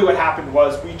probably what happened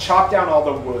was we chopped down all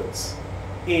the woods,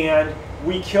 and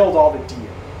we killed all the deer.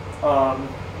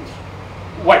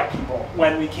 White people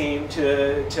when we came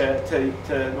to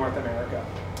North America.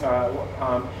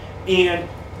 And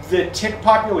the tick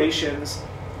populations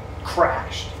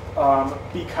crashed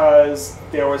because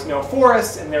there was no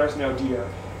forests and there was no deer.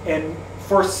 And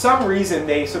for some reason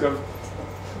they sort of,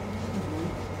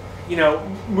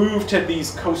 moved to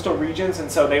these coastal regions, and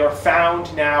so they are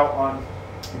found now on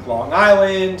Long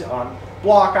Island, on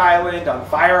Block Island, on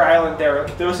Fire Island.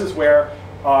 This is where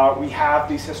we have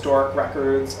these historic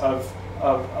records of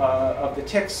the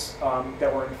ticks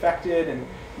that were infected and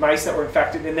mice that were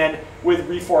infected, and then with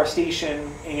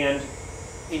reforestation and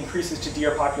increases to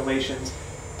deer populations,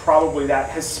 probably that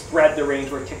has spread the range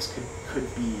where ticks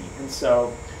could be. And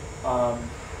so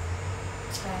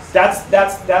that's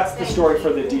the story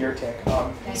for the deer tick.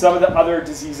 Some of the other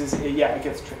diseases, it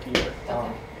gets trickier.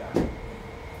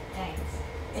 Thanks.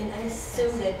 And I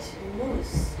assume that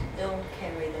moose don't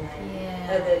carry the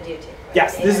the deer tick. Right?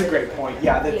 Yes, this is a great point.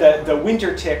 Yeah, that the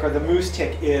winter tick or the moose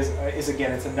tick is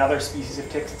again, it's another species of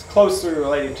ticks. It's closely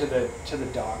related to the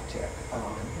dog tick,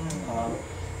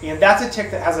 and that's a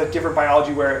tick that has a different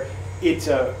biology where it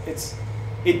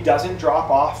doesn't drop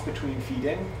off between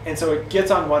feeding, and so it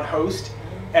gets on one host,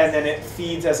 and then it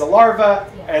feeds as a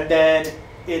larva, and then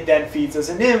it then feeds as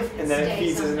a nymph, and then it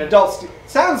feeds as an adult.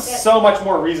 Sounds so much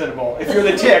more reasonable if you're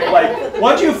the tick. Like,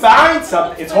 once you find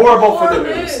something, it's horrible for the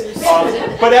moose.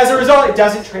 But as a result, it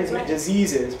doesn't transmit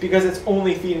diseases because it's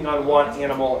only feeding on one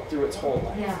animal through its whole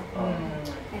life.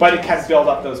 But it can build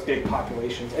up those big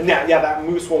populations. And that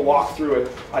moose will walk through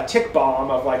a tick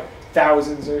bomb of like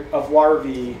thousands of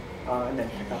larvae and then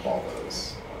pick up all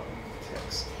those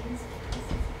ticks.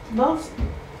 Most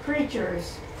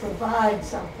creatures provide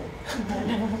something.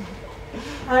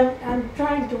 I'm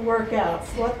trying to work out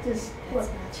what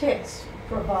ticks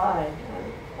provide.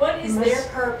 What is their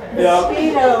purpose?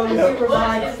 Mosquitoes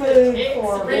provide food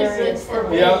for various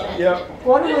things. Yep.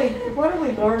 What are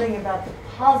we learning about the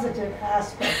positive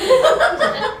aspects?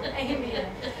 Amen.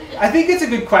 I think it's a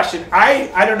good question.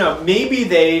 I don't know. Maybe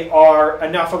they are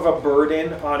enough of a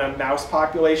burden on a mouse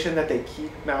population that they keep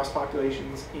mouse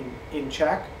populations in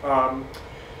check.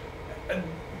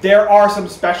 There are some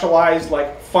specialized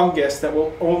like fungus that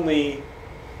will only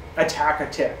attack a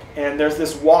tick, and there's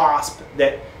this wasp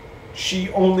that she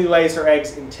only lays her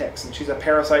eggs in ticks, and she's a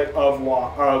parasite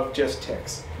of just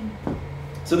ticks.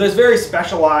 So there's very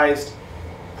specialized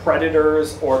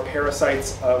predators or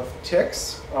parasites of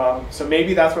ticks. So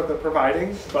maybe that's what they're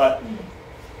providing, but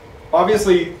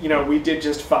obviously, you know, we did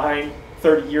just fine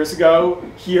 30 years ago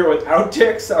here without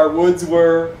ticks. Our woods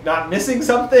were not missing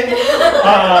something.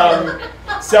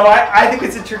 So I think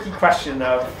it's a tricky question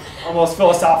of almost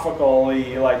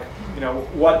philosophically, like, you know,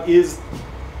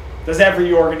 does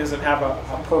every organism have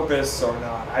a purpose or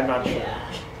not? I'm not sure.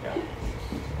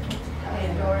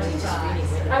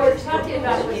 I was talking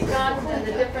about Wisconsin,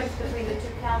 the difference between the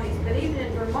two counties, but even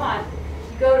in Vermont,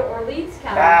 you go to Orleans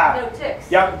County, no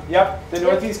ticks. Yep. The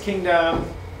Northeast Kingdom.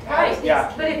 Right.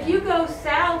 Yeah. But if you go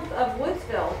south of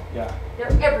Woodsville, yeah,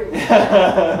 they're everywhere.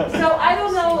 So I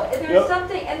don't know. There's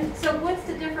something. And so what's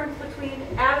the difference between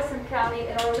Addison County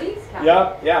and Orleans County?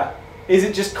 Yeah. Is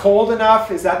it just cold enough?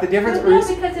 Is that the difference? Well,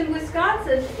 no, because in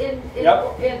Wisconsin, in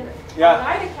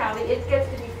Oneida County, it gets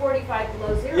to be 45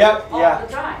 below zero all the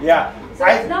time. Yeah. So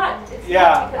it's not.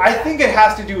 I think it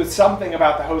has to do with something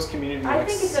about the host community. I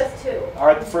think it does too.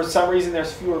 Or for some reason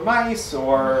there's fewer mice,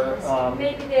 or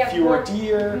maybe they have fewer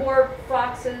deer, more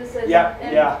foxes, and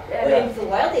in the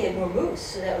wild they had more moose,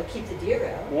 so that would keep the deer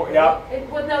out.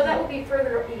 Well, no, that would be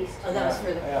further east. Oh, that was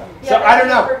further. Yeah. So I don't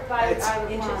know. It's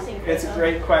interesting. It's a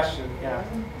great question. Yeah.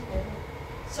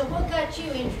 So what got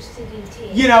you interested in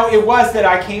ticks? You know, it was that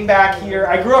I came back here.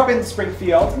 I grew up in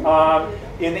Springfield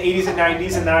in the 80s and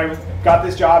 90s, and then I got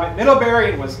this job at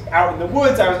Middlebury and was out in the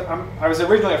woods. I was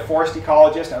originally a forest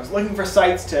ecologist. I was looking for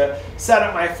sites to set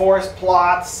up my forest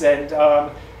plots, and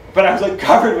but I was like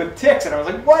covered with ticks, and I was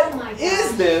like, what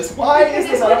is this? Why is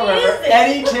this? I don't remember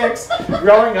any ticks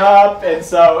growing up, and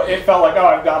so it felt like, oh,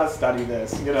 I've got to study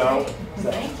this, you know. So,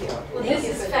 Thank you. Well, this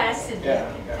is fascinating.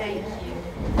 Yeah. Thank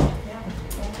you.